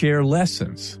 we share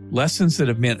lessons that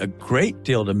have meant a great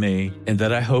deal to me and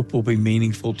that I hope will be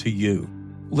meaningful to you.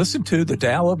 Listen to The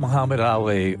Tao of Muhammad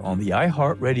Ali on the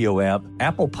iHeartRadio app,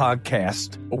 Apple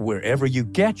Podcast, or wherever you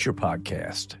get your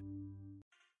podcast.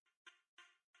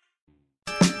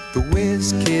 The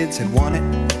Whiz Kids had won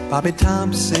it, Bobby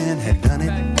Thompson had done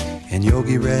it, and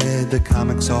Yogi read the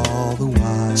comics all the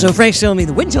while. So Frank's telling me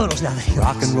the win totals now.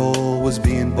 Rock and roll was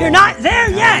being born. You're not there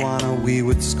yet. Marijuana we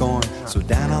would scorn. So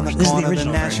down on the corner, the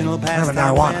national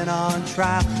pastime went on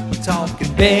trial. We're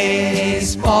talking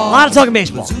baseball. A lot of talking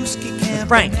baseball.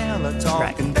 Frank.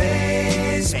 Talking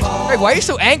baseball. Hey, why are you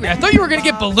so angry? I thought you were going to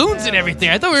get balloons and everything.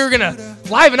 I thought we were going to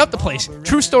liven up the place.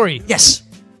 True story. Yes.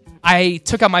 I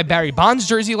took out my Barry Bonds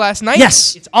jersey last night.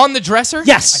 Yes. It's on the dresser.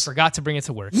 Yes. I forgot to bring it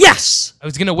to work. Yes. I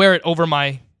was going to wear it over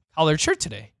my collared shirt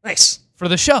today. Nice. For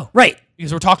the show. Right.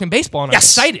 Because we're talking baseball and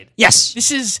Yes. I'm excited. Yes.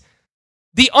 This is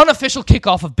the unofficial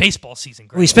kickoff of baseball season,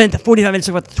 Greg. We spent 45 minutes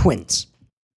talking about the Twins.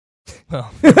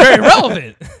 Well, very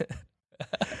relevant.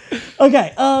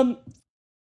 Okay.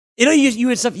 You know, you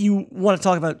had stuff you want to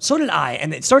talk about. So did I,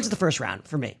 and it starts at the first round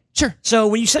for me. Sure. So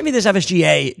when you sent me this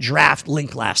FSGA draft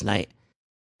link last night,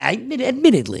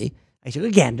 admittedly, I took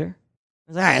a gander.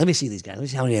 I was like, all right, let me see these guys. Let me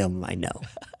see how many of them I know.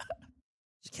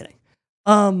 Just kidding.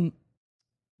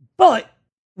 But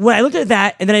when I looked at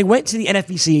that, and then I went to the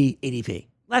NFBC ADP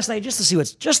last night just to see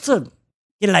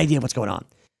get an idea of what's going on.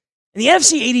 And the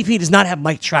NFC ADP does not have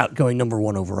Mike Trout going number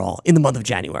 1 overall in the month of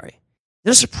January. Is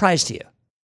that a surprise to you?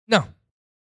 No.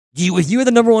 If you were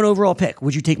the number 1 overall pick,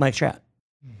 would you take Mike Trout?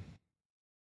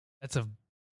 That's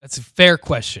a fair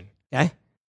question. Okay.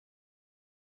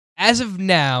 As of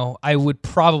now, I would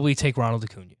probably take Ronald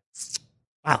Acuna.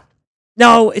 Wow.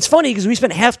 No, it's funny because we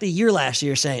spent half the year last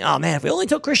year saying, oh man, if we only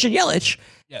took Christian Yelich.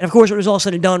 Yeah. And of course, when it was all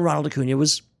said and done, Ronald Acuna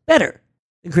was better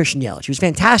than Christian Yelich. He was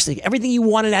fantastic. Everything you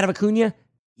wanted out of Acuna,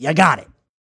 you got it.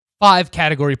 5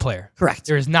 category player. Correct.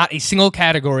 There is not a single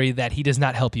category that he does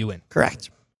not help you in. Correct.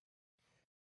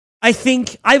 I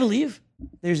believe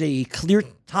there's a clear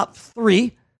top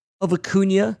 3 of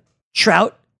Acuna,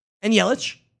 Trout, and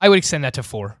Yelich. I would extend that to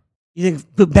 4. You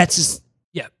think Betts is,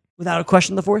 yeah, without a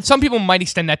question, the 4th? Some people might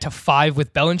extend that to 5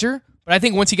 with Bellinger, but I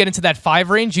think once you get into that 5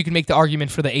 range, you can make the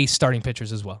argument for the ace starting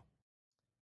pitchers as well.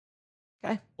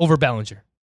 Okay. Over Bellinger.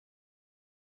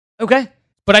 Okay.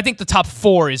 But I think the top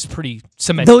 4 is pretty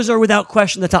cemented. Those are without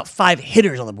question the top 5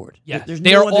 hitters on the board. Yeah,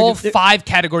 they are all 5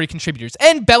 category contributors.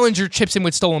 And Bellinger chips in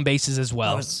with stolen bases as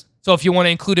well. So if you want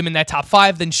to include him in that top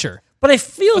 5, then sure. But I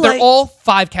feel they're all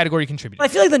 5 category contributors. But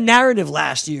I feel like the narrative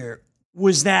last year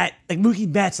was that like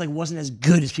Mookie Betts wasn't as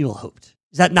good as people hoped.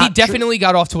 Is that not He definitely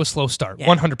got off to a slow start,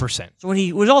 100%. So when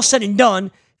he was all said and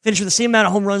done, finished with the same amount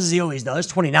of home runs as he always does,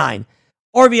 29.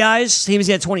 RBIs, same as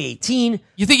he had 2018.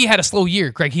 You think he had a slow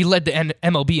year, Greg? He led the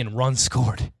MLB in runs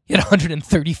scored. He had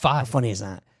 135. How funny is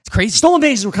that? It's crazy. Stolen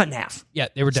bases were cut in half. Yeah,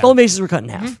 they were down. Stolen bases were cut in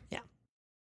half. Yeah.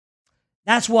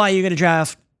 That's why you're going to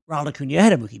draft Ronald Acuna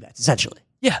ahead of Mookie Betts, essentially.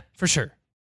 Yeah, for sure.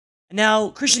 And now,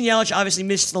 Christian Yelich obviously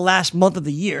missed the last month of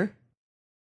the year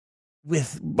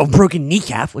with a broken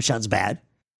kneecap, which sounds bad.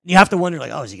 You have to wonder,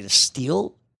 is he going to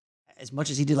steal as much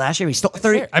as he did last year? He stole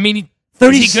 30. I mean,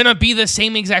 30, is he going to be the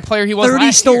same exact player he was last year?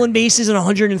 30 stolen bases in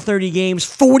 130 games,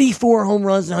 44 home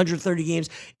runs in 130 games.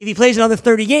 If he plays another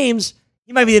 30 games,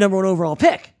 he might be the number 1 overall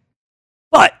pick.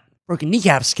 But broken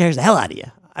kneecap scares the hell out of you,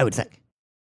 I would think.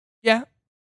 Yeah.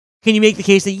 Can you make the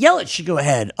case that Yelich should go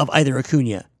ahead of either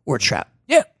Acuna or Trout?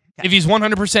 Yeah. Okay. If he's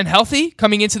 100% healthy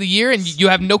coming into the year and you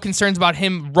have no concerns about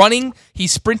him running,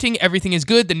 he's sprinting, everything is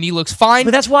good, the knee looks fine.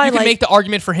 But that's why you can make the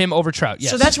argument for him over Trout.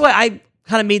 Yes. So that's why I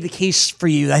kind of made the case for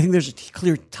you. I think there's a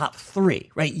clear top 3,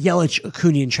 right? Yelich,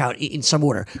 Acuna, and Trout in some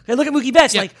order. Okay, look at Mookie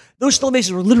Betts. Yeah. Those stolen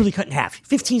bases were literally cut in half.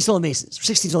 15 stolen bases,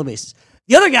 16 stolen bases.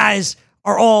 The other guys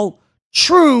are all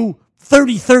true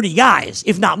 30-30 guys,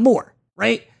 if not more,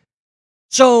 right?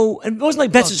 So, and it wasn't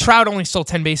like Betts. Trout only stole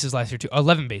 10 bases last year, too.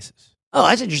 11 bases. Oh,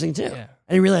 that's interesting, too. Yeah.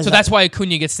 I didn't realize so that's why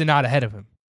Acuna gets the nod ahead of him.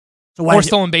 So why More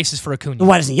stolen bases for Acuna. So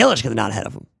why doesn't Yelich get the nod ahead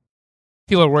of him?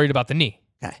 People are worried about the knee.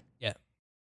 Okay. Yeah.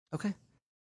 Okay.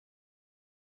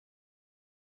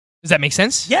 Does that make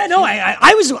sense? Yeah, no,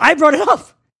 I brought it up.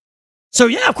 So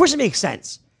yeah, of course it makes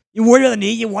sense. You're worried about the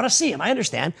knee, you want to see him. I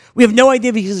understand. We have no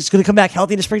idea because it's going to come back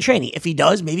healthy into spring training. If he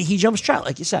does, maybe he jumps Trout,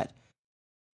 like you said.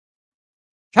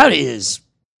 Trout is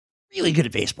really good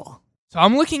at baseball. So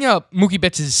I'm looking up Mookie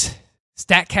Betts'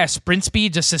 StatCast sprint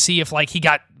speed just to see if he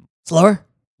got slower,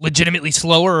 legitimately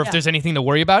slower, or if there's anything to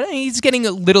worry about. He's getting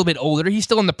a little bit older. He's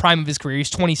still in the prime of his career.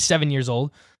 He's 27 years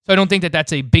old. So I don't think that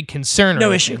that's a big concern.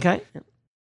 No issue, okay.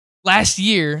 Last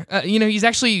year, he's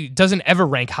actually doesn't ever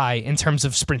rank high in terms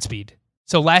of sprint speed.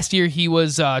 So last year he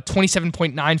was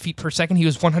 27.9 feet per second. He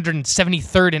was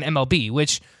 173rd in MLB,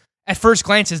 which at first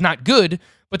glance is not good,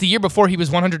 but the year before he was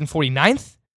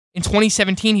 149th. In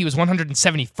 2017, he was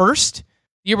 171st. The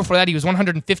year before that, he was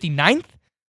 159th.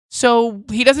 So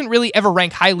he doesn't really ever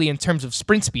rank highly in terms of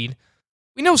sprint speed.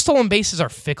 We know stolen bases are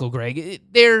fickle, Greg.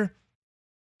 They're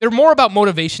more about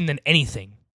motivation than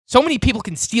anything. So many people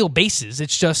can steal bases.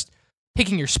 It's just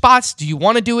picking your spots. Do you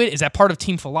want to do it? Is that part of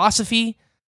team philosophy?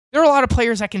 There are a lot of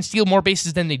players that can steal more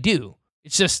bases than they do.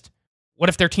 It's just, what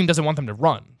if their team doesn't want them to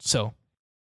run? So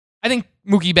I think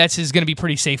Mookie Betts is going to be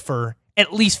pretty safe for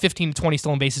at least 15 to 20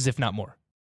 stolen bases, if not more.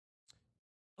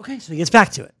 Okay, so he gets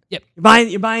back to it. Yep.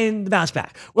 You're buying the bounce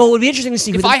back. Well, it would be interesting to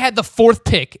see. If I had the 4th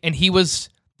pick and he was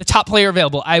the top player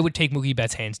available, I would take Mookie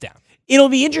Betts hands down. It'll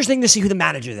be interesting to see who the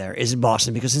manager there is in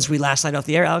Boston, because since we last signed off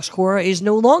the air, Alex Cora is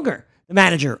no longer the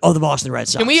manager of the Boston Red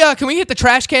Sox. Can we hit the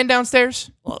trash can downstairs?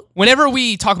 Well, whenever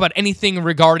we talk about anything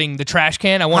regarding the trash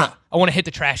can, I want to hit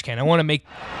the trash can. I want to make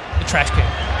the trash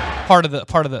can part of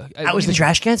the. That was the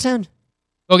trash can sound?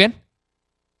 Go again.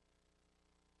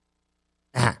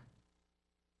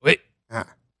 Wait. I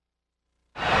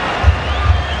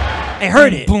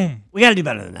heard it. Boom. We got to do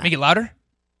better than that. Make it louder?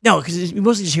 No, because you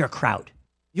mostly just hear a crowd.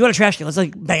 If you want a trash can, let's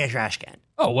bang a trash can.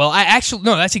 Oh, well,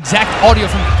 no, that's exact audio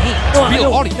from the game. That's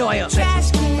real audio. No, I know.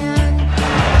 Trash can.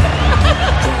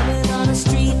 Drumming on a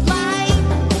street light.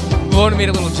 We would have made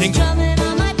a little jingle. Drumming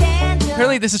on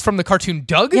Apparently, this is from the cartoon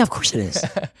Doug. Yeah, of course it is.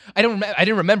 I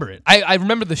didn't remember it. I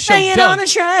remember the show Banging Doug. on a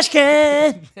trash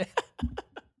can.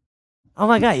 Oh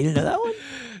my God, you didn't know that one?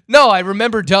 No, I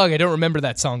remember Doug. I don't remember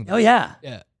that song. Oh yeah.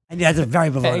 Yeah. And that's a very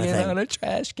Bavona Banging thing. on a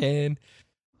trash can.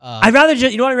 I'd rather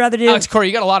just, you know what I'd rather do? Alex Corey,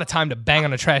 you got a lot of time to bang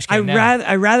on a trash can now.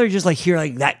 I'd rather just like hear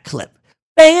like that clip.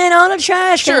 Banging on a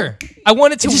trash can. Sure. I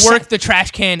wanted to work the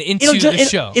trash can into the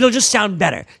show. It'll just sound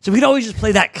better. So we could always just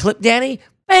play that clip, Danny.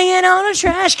 Banging on a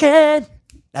trash can.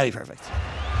 That'd be perfect.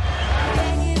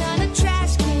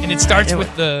 And it starts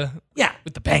with the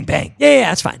bang bang. Yeah,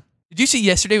 that's fine. Did you see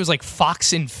yesterday? It was like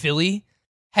Fox in Philly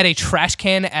had a trash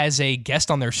can as a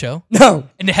guest on their show. No.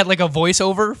 And they had like a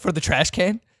voiceover for the trash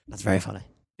can. That's very funny.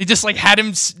 They just like had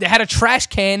him. They had a trash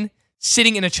can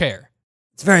sitting in a chair.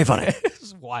 It's very funny. This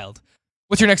is wild.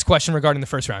 What's your next question regarding the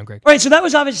first round, Greg? All right, so that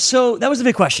was obvious. So that was the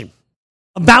big question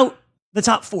about the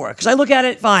top four. Because I look at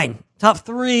it, fine. Top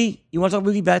three, you want to talk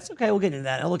Mookie Betts? Okay, we'll get into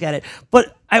that. I'll look at it.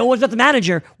 But I always got the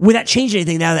manager. Would that change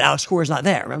anything now that Alex Cora is not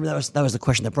there? Remember, that was the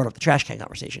question that brought up the trash can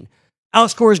conversation.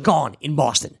 Alex Cora is gone in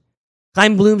Boston.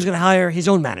 Klein Bloom's going to hire his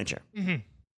own manager. Mm-hmm. Is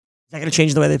that going to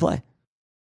change the way they play?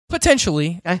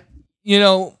 Potentially. Okay. You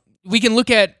know, we can look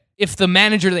at if the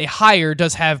manager they hire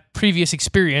does have previous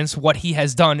experience, what he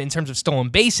has done in terms of stolen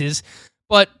bases.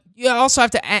 But you also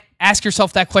have to ask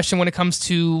yourself that question when it comes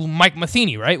to Mike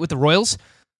Matheny, right, with the Royals.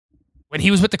 When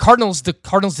he was with the Cardinals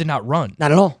did not run.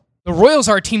 Not at all. The Royals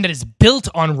are a team that is built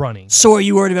on running. So are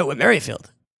you worried about Whit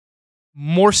Merrifield?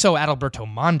 More so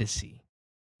Adalberto Mondesi.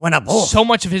 Why not both? So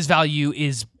much of his value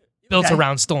is built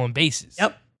around stolen bases.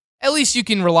 Yep. At least you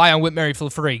can rely on Whit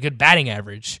Merrifield for a good batting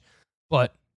average.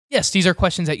 But yes, these are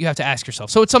questions that you have to ask yourself.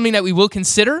 So it's something that we will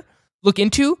consider, look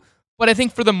into. But I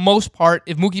think for the most part,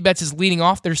 if Mookie Betts is leading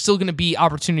off, there's still going to be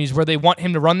opportunities where they want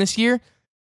him to run this year.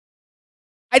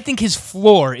 I think his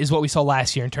floor is what we saw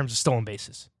last year in terms of stolen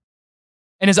bases.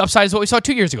 And his upside is what we saw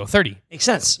 2 years ago, 30. Makes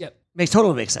sense. Yep.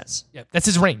 Totally makes sense. Yep. That's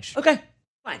his range. Okay,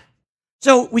 fine.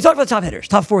 So we talked about the top hitters,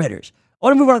 top four hitters. I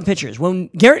want to move on to the pitchers. When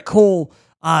Garrett Cole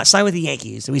signed with the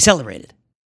Yankees, we celebrated.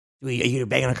 Are you going to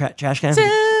bang on a trash can?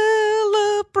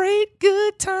 Celebrate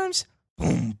good times.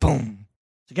 Boom, boom.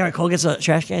 So Garrett Cole gets a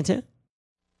trash can too?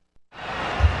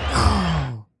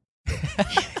 Oh.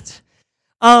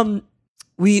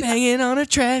 We banging on a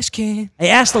trash can. I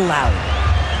asked aloud.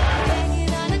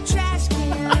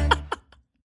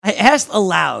 I asked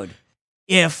aloud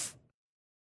if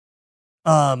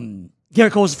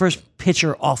Garrett Cole was the first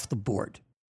pitcher off the board.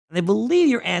 And I believe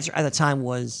your answer at the time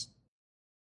was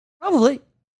probably.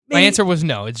 My answer was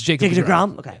no. It's Jacob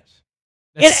DeGrom. Okay.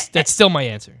 That's still my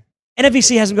answer.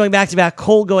 NFBC has him going back-to-back,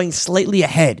 Cole going slightly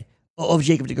ahead of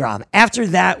Jacob DeGrom. After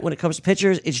that, when it comes to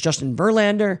pitchers, it's Justin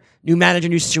Verlander, new manager,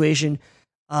 new situation,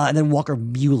 and then Walker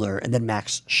Buehler, and then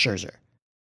Max Scherzer.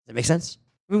 Does that make sense?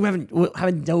 I mean, we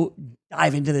haven't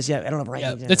dive into this yet. I don't have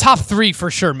rankings. Yeah, the top three for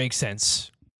sure makes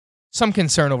sense. Some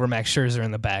concern over Max Scherzer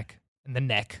in the back and the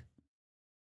neck.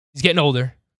 He's getting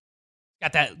older.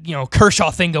 Got that,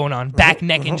 Kershaw thing going on, back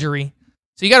neck injury.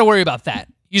 So you got to worry about that.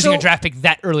 Using a draft pick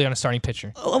that early on a starting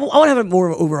pitcher. I want to have a more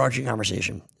of an overarching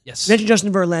conversation. Yes. You mentioned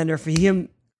Justin Verlander. For him,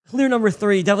 clear number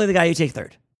 3, definitely the guy you take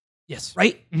third. Yes.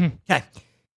 Right? Mm-hmm. Okay.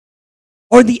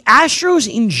 Are the Astros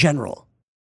in general,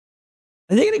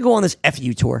 are they going to go on this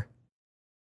FU tour?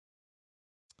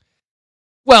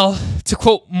 Well, to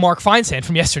quote Mark Feinsand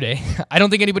from yesterday, I don't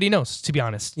think anybody knows, to be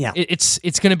honest. Yeah.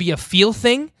 It's going to be a feel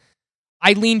thing.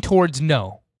 I lean towards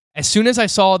no. As soon as I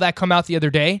saw that come out the other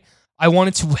day, I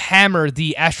wanted to hammer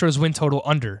the Astros win total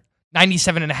under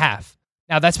 97.5.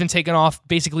 Now, that's been taken off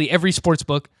basically every sports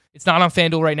book. It's not on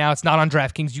FanDuel right now. It's not on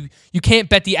DraftKings. You can't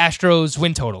bet the Astros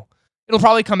win total. It'll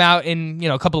probably come out in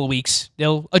a couple of weeks.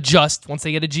 They'll adjust once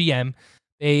they get a GM.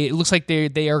 It looks like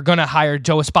they are going to hire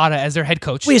Joe Espada as their head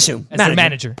coach. We assume. As their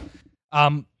manager.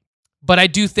 But I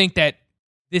do think that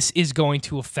this is going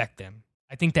to affect them.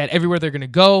 I think that everywhere they're going to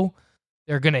go,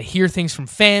 they're going to hear things from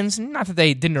fans. Not that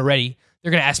they didn't already.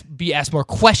 They're going to be asked more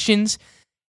questions.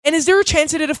 And is there a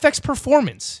chance that it affects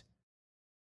performance?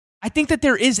 I think that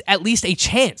there is at least a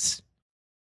chance.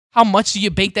 How much do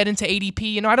you bake that into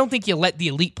ADP? I don't think you let the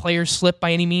elite players slip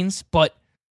by any means, but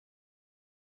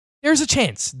there's a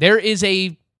chance. There is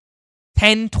a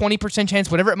 10, 20% chance,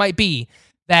 whatever it might be,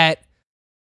 that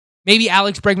maybe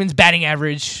Alex Bregman's batting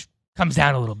average comes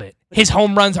down a little bit. His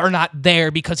home runs are not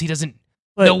there because he doesn't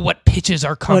know what pitches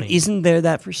are coming. But isn't there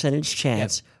that percentage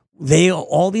chance? Yep.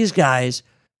 All these guys,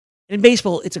 in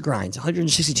baseball, it's a grind. It's a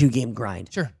 162-game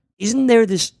grind. Sure. Isn't there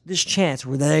this chance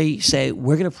where they say,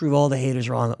 we're going to prove all the haters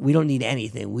wrong. We don't need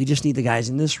anything. We just need the guys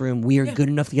in this room. We are good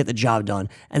enough to get the job done.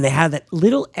 And they have that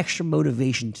little extra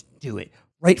motivation to do it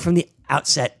right from the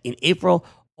outset in April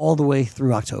all the way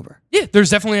through October. Yeah, there's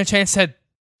definitely a chance that,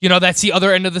 that's the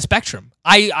other end of the spectrum.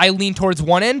 I lean towards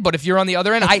one end, but if you're on the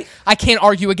other end, I can't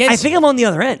argue against I think I'm on the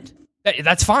other end.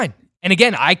 That's fine. And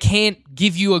again, I can't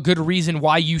give you a good reason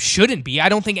why you shouldn't be. I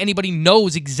don't think anybody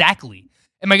knows exactly.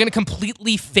 Am I going to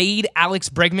completely fade Alex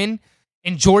Bregman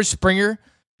and George Springer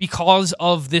because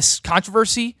of this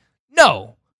controversy?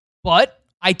 No. But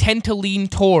I tend to lean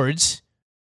towards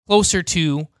closer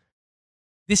to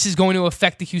this is going to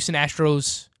affect the Houston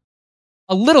Astros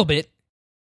a little bit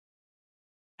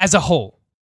as a whole,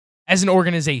 as an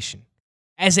organization,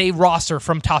 as a roster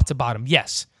from top to bottom.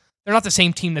 Yes, they're not the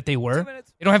same team that they were.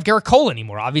 They don't have Garrett Cole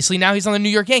anymore. Obviously, now he's on the New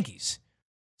York Yankees.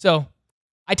 So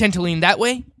I tend to lean that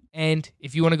way. And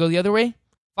if you want to go the other way,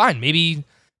 fine. Maybe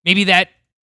that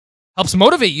helps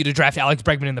motivate you to draft Alex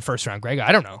Bregman in the first round, Greg.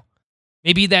 I don't know.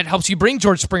 Maybe that helps you bring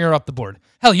George Springer up the board.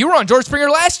 Hell, you were on George Springer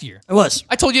last year. I was.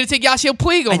 I told you to take Yasiel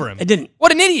Puig over him. I didn't.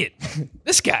 What an idiot.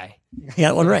 This guy. I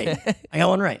got one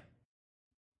right.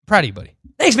 Proud of you, buddy.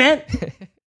 Thanks, man.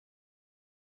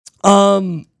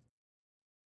 Okay.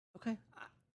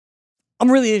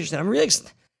 I'm really interested. I'm really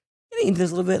getting into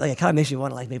this a little bit. Like, it kind of makes me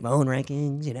want to make my own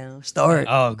rankings, start.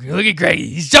 Oh, look at Greg.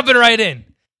 He's jumping right in.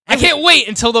 I can't wait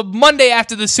until the Monday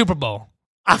after the Super Bowl.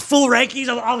 Full rankings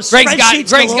of all the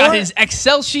Greg's got his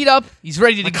Excel sheet up. He's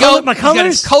ready to go. My He's got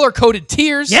his color-coded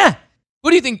tiers. Yeah. Who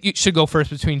do you think should go first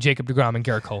between Jacob deGrom and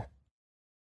Garrett Cole?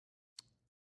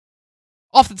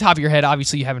 Off the top of your head,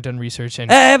 obviously you haven't done research.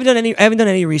 And I haven't done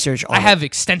any research. I have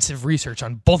extensive research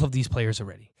on both of these players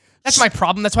already. That's my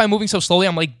problem. That's why I'm moving so slowly.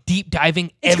 I'm deep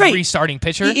diving every starting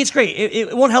pitcher. It's great.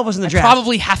 It won't help us in the draft. I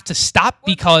probably have to stop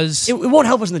because it won't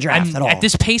help us in the draft at all. At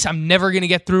this pace, I'm never going to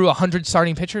get through 100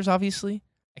 starting pitchers, obviously.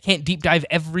 I can't deep dive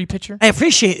every pitcher. I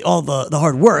appreciate all the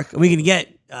hard work. We can get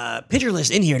pitcher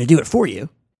list in here to do it for you.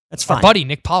 That's fine. Our buddy,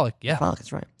 Nick Pollock. Yeah. Pollock,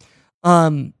 that's right.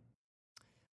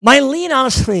 My lean,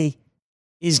 honestly,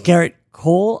 is Garrett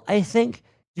Cole, I think.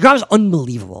 DeGrom is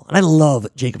unbelievable, and I love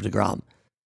Jacob DeGrom.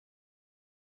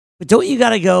 But don't you got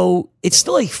to go, it's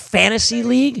still a fantasy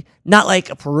league, not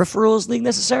like a peripherals league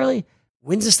necessarily.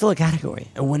 Wins is still a category.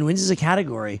 And when wins is a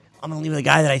category, I'm going to leave with a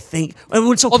guy that I think...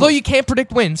 Although you can't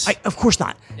predict wins. Of course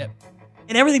not. Yep.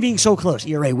 And everything being so close,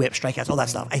 ERA, whip, strikeouts, all that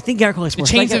stuff. I think Garrett Cole has more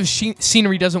change of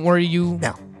scenery doesn't worry you?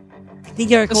 No. I think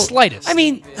Garrett Cole... The slightest. I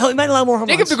mean, he might allow more home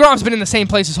runs. Jacob DeGrom's been in the same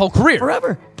place his whole career.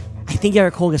 Forever. I think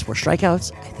Garrett Cole gets more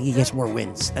strikeouts. I think he gets more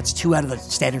wins. That's 2 out of the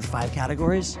standard 5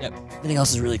 categories. Yep. Everything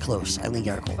else is really close. I lean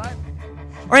Garrett Cole.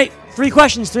 All right, 3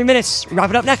 questions, 3 minutes. We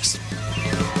wrap it up next.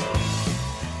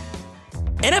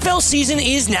 NFL season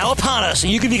is now upon us,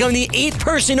 and you can become the 8th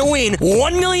person to win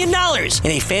 $1 million in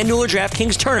a FanDuel or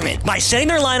DraftKings tournament by setting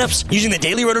their lineups using the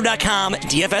DailyRoto.com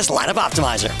DFS lineup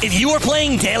optimizer. If you are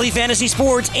playing daily fantasy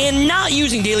sports and not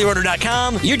using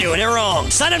DailyRoto.com, you're doing it wrong.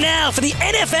 Sign up now for the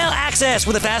NFL access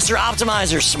with a faster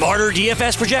optimizer, smarter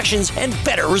DFS projections, and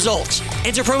better results.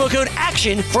 Enter promo code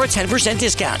ACTION for a 10%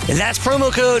 discount. That's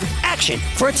promo code ACTION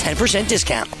for a 10%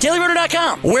 discount.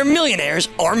 DailyRoto.com, where millionaires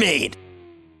are made.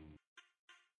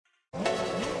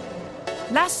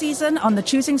 Last season on the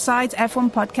Choosing Sides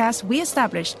F1 podcast, we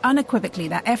established unequivocally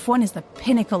that F1 is the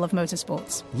pinnacle of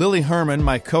motorsports. Lily Herman,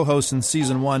 my co-host in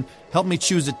Season 1, helped me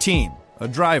choose a team, a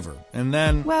driver, and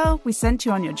then... Well, we sent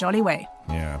you on your jolly way.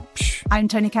 Yeah. I'm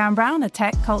Tony Karen Brown, a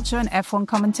tech, culture, and F1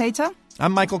 commentator.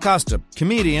 I'm Michael Costa,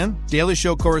 comedian, Daily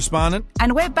Show correspondent.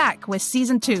 And we're back with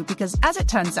Season 2 because, as it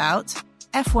turns out,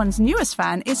 F1's newest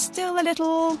fan is still a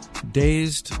little...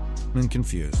 dazed and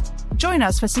confused. Join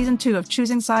us for Season 2 of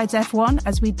Choosing Sides F1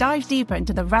 as we dive deeper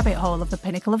into the rabbit hole of the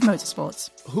pinnacle of motorsports.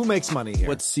 Who makes money here?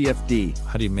 What's CFD?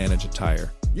 How do you manage a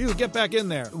tire? You, get back in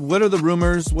there. What are the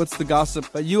rumors? What's the gossip?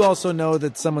 But you also know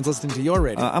that someone's listening to your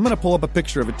radio. I'm going to pull up a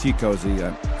picture of a tea cozy.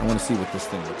 I want to see what this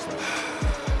thing looks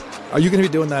like. Are you going to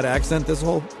be doing that accent this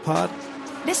whole pod?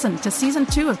 Listen to Season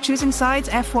 2 of Choosing Sides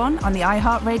F1 on the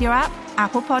iHeartRadio app,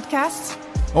 Apple Podcasts,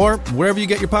 or wherever you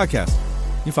get your podcast.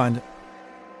 You find it.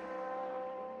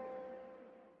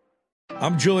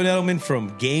 I'm Julian Edelman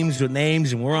from Games with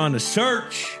Names, and we're on a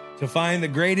search to find the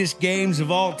greatest games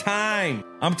of all time.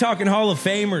 I'm talking Hall of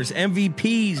Famers,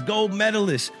 MVPs, gold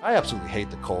medalists. I absolutely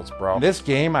hate the Colts, bro. This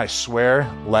game, I swear,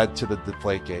 led to the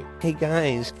Deflategate. Hey,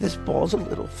 guys, this ball's a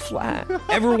little flat.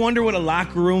 Ever wonder what a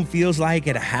locker room feels like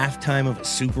at a halftime of a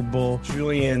Super Bowl?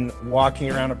 Julian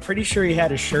walking around, I'm pretty sure he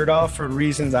had his shirt off for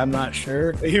reasons I'm not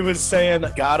sure. He was saying,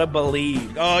 gotta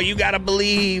believe. Oh, you gotta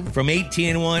believe. From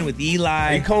 18-1 with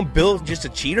Eli. Are you calling Bill just a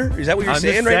cheater? Is that what you're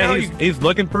saying right now? He's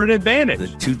looking for an advantage.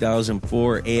 The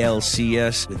 2004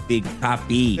 ALCS with Big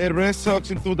Papi. The Red Sox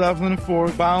in 2004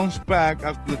 bounced back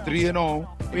after the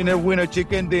 3-0 win a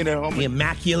chicken dinner, homie. The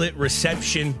immaculate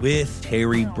reception with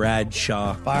Terry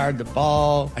Bradshaw. Fired the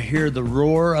ball. I hear the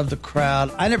roar of the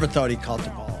crowd. I never thought he caught the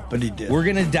ball, but he did. We're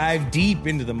going to dive deep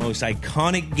into the most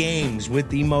iconic games with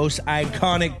the most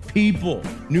iconic people.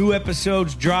 New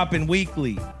episodes dropping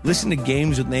weekly. Listen to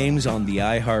Games with Names on the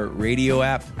iHeartRadio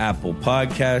app, Apple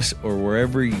Podcasts, or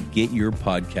wherever you get your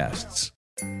podcasts.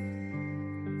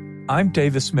 I'm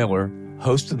Davis Miller,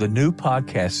 host of the new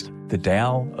podcast, The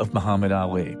Tao of Muhammad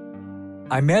Ali.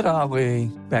 I met Ali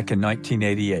back in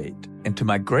 1988, and to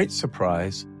my great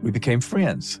surprise, we became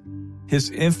friends. His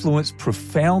influence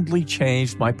profoundly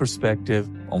changed my perspective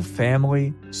on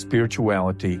family,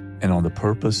 spirituality, and on the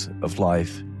purpose of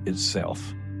life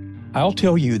itself. I'll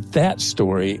tell you that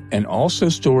story and also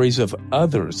stories of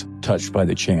others touched by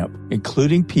the champ,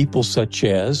 including people such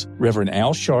as Reverend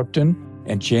Al Sharpton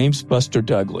and James Buster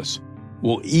Douglas.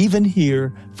 We'll even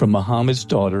hear from Muhammad's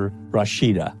daughter,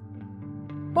 Rashida.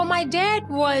 Well, my dad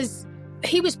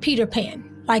he was Peter Pan.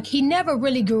 Like, he never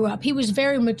really grew up. He was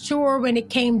very mature when it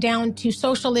came down to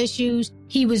social issues.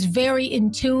 He was very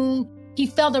in tune. He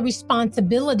felt a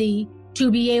responsibility to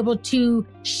be able to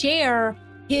share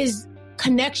his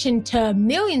connection to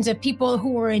millions of people who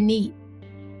were in need.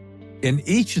 In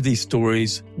each of these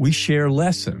stories, we share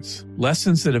lessons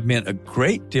that have meant a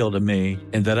great deal to me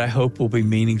and that I hope will be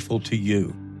meaningful to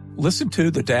you. Listen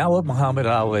to The Tao of Muhammad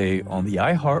Ali on the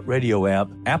iHeartRadio app,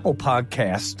 Apple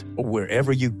Podcast, or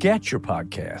wherever you get your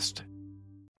podcast.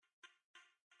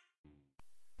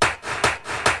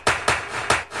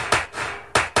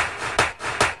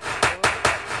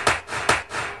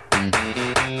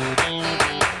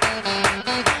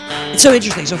 It's so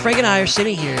interesting. So Frank and I are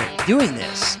sitting here doing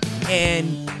this, and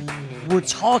we're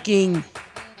talking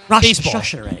roster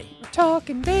construction already. We're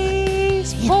talking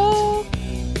baseball.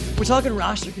 We're talking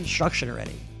roster construction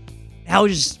already. How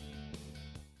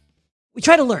we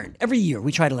try to learn every year.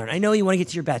 We try to learn. I know you want to get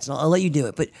to your bets, and I'll let you do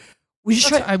it, but we just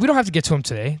try. We don't have to get to them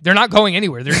today. They're not going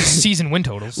anywhere. They're just season win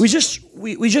totals. We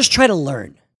just try to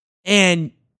learn.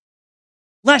 And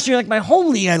last year, like my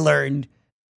home league, I learned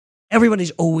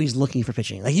everybody's always looking for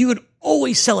pitching. Like, you would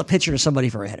always sell a pitcher to somebody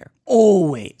for a hitter.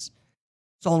 Always.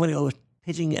 So I'm going to go with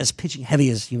pitching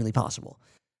heavy as humanly possible.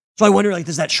 So I wonder, like,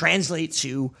 does that translate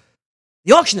to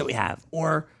the auction that we have,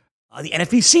 or the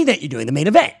NFBC that you're doing, the main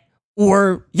event,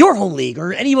 or your home league,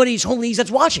 or anybody's home leagues that's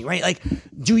watching, right? Like,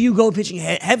 do you go pitching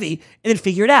heavy and then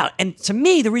figure it out? And to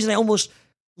me, the reason I almost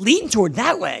lean toward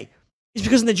that way is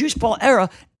because in the juice ball era,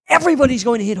 everybody's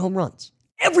going to hit home runs.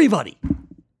 Everybody.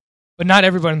 But not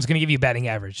everyone's going to give you batting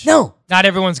average. No. Not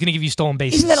everyone's going to give you stolen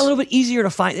bases. Isn't that a little bit easier to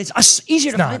find? It's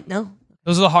easier to find. No.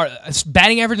 Those are the hard.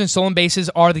 Batting average and stolen bases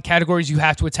are the categories you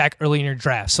have to attack early in your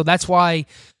draft. So that's why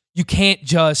you can't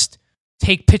just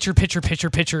take pitcher,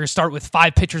 start with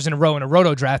 5 pitchers in a row in a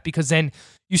roto draft, because then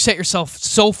you set yourself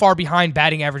so far behind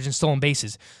batting average and stolen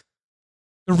bases.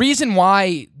 The reason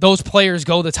why those players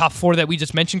go the top 4 that we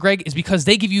just mentioned, Greg, is because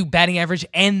they give you batting average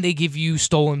and they give you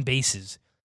stolen bases.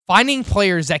 Finding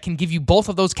players that can give you both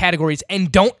of those categories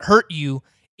and don't hurt you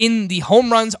in the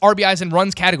home runs, RBIs, and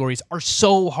runs categories are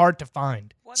so hard to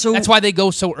find. So that's why they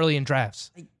go so early in drafts.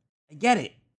 I get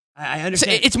it. I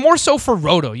understand. It's more so for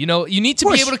roto. You know, you need to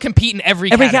be able to compete in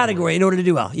every category in order to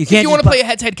do well. If you want to play a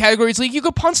head-to-head categories league, you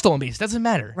go punt stolen bases. Doesn't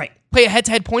matter. Right. Play a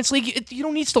head-to-head points league. You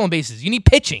don't need stolen bases. You need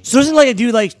pitching. So doesn't like a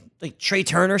dude like Trey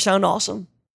Turner sound awesome?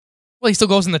 Well, he still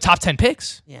goes in the top 10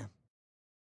 picks. Yeah.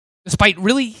 Despite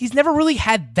he's never really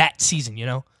had that season, you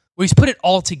know, where he's put it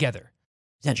all together.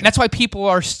 And that's why people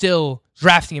are still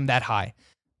drafting him that high.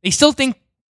 They still think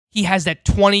he has that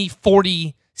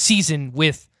 20-40 season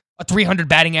with a 300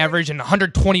 batting average and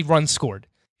 120 runs scored.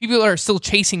 People are still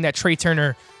chasing that Trey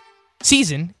Turner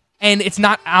season, and it's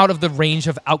not out of the range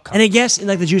of outcome. And I guess in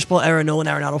like the juice ball era, Nolan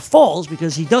Arenado falls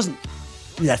because he doesn't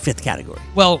do that 5th category.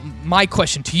 Well, my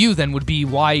question to you then would be,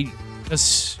 why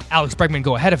does Alex Bregman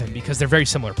go ahead of him? Because they're very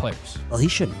similar players. Well, he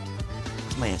shouldn't.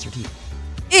 That's my answer to you.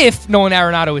 If Nolan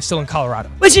Arenado is still in Colorado.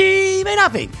 Which he may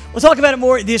not be. We'll talk about it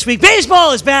more this week.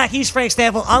 Baseball is back. He's Frank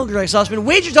Stanfield. I'm Greg Sussman.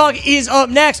 Wager Talk is up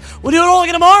next. We'll do it all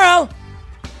again tomorrow.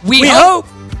 We hope.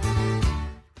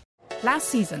 Last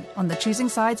season on the Choosing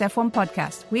Sides F1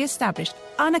 podcast, we established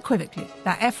unequivocally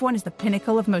that F1 is the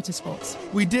pinnacle of motorsports.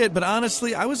 We did, but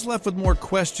honestly, I was left with more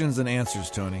questions than answers,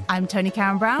 Tony. I'm Tony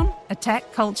Karen Brown, a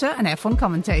tech, culture, and F1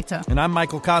 commentator. And I'm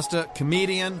Michael Costa,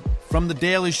 comedian from The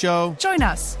Daily Show. Join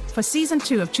us for Season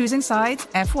 2 of Choosing Sides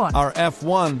F1. Our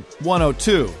F1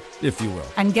 102, if you will.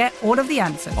 And get all of the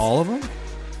answers. All of them?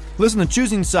 Listen to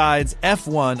Choosing Sides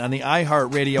F1 on the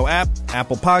iHeartRadio app,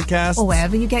 Apple Podcasts, or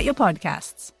wherever you get your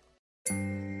podcasts.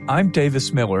 I'm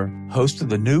Davis Miller, host of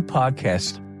the new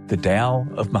podcast, The Tao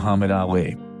of Muhammad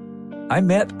Ali. I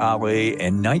met Ali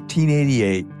in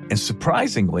 1988, and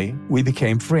surprisingly, we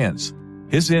became friends.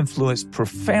 His influence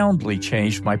profoundly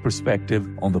changed my perspective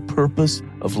on the purpose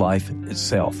of life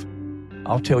itself.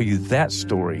 I'll tell you that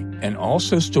story and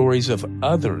also stories of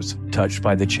others touched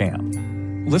by the champ.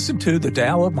 Listen to The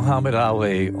Tao of Muhammad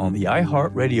Ali on the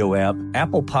iHeartRadio app,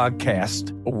 Apple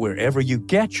Podcast, or wherever you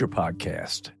get your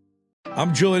podcast.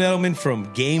 I'm Julian Edelman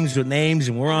from Games with Names,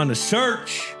 and we're on a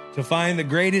search to find the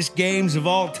greatest games of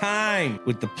all time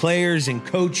with the players and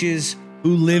coaches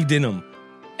who lived in them.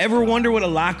 Ever wonder what a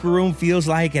locker room feels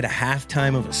like at a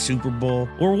halftime of a Super Bowl?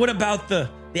 Or what about the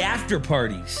after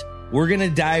parties? We're going to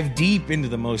dive deep into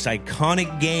the most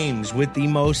iconic games with the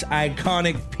most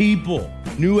iconic people.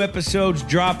 New episodes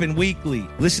dropping weekly.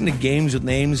 Listen to Games with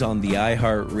Names on the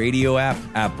iHeartRadio app,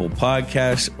 Apple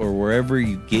Podcasts, or wherever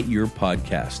you get your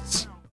podcasts.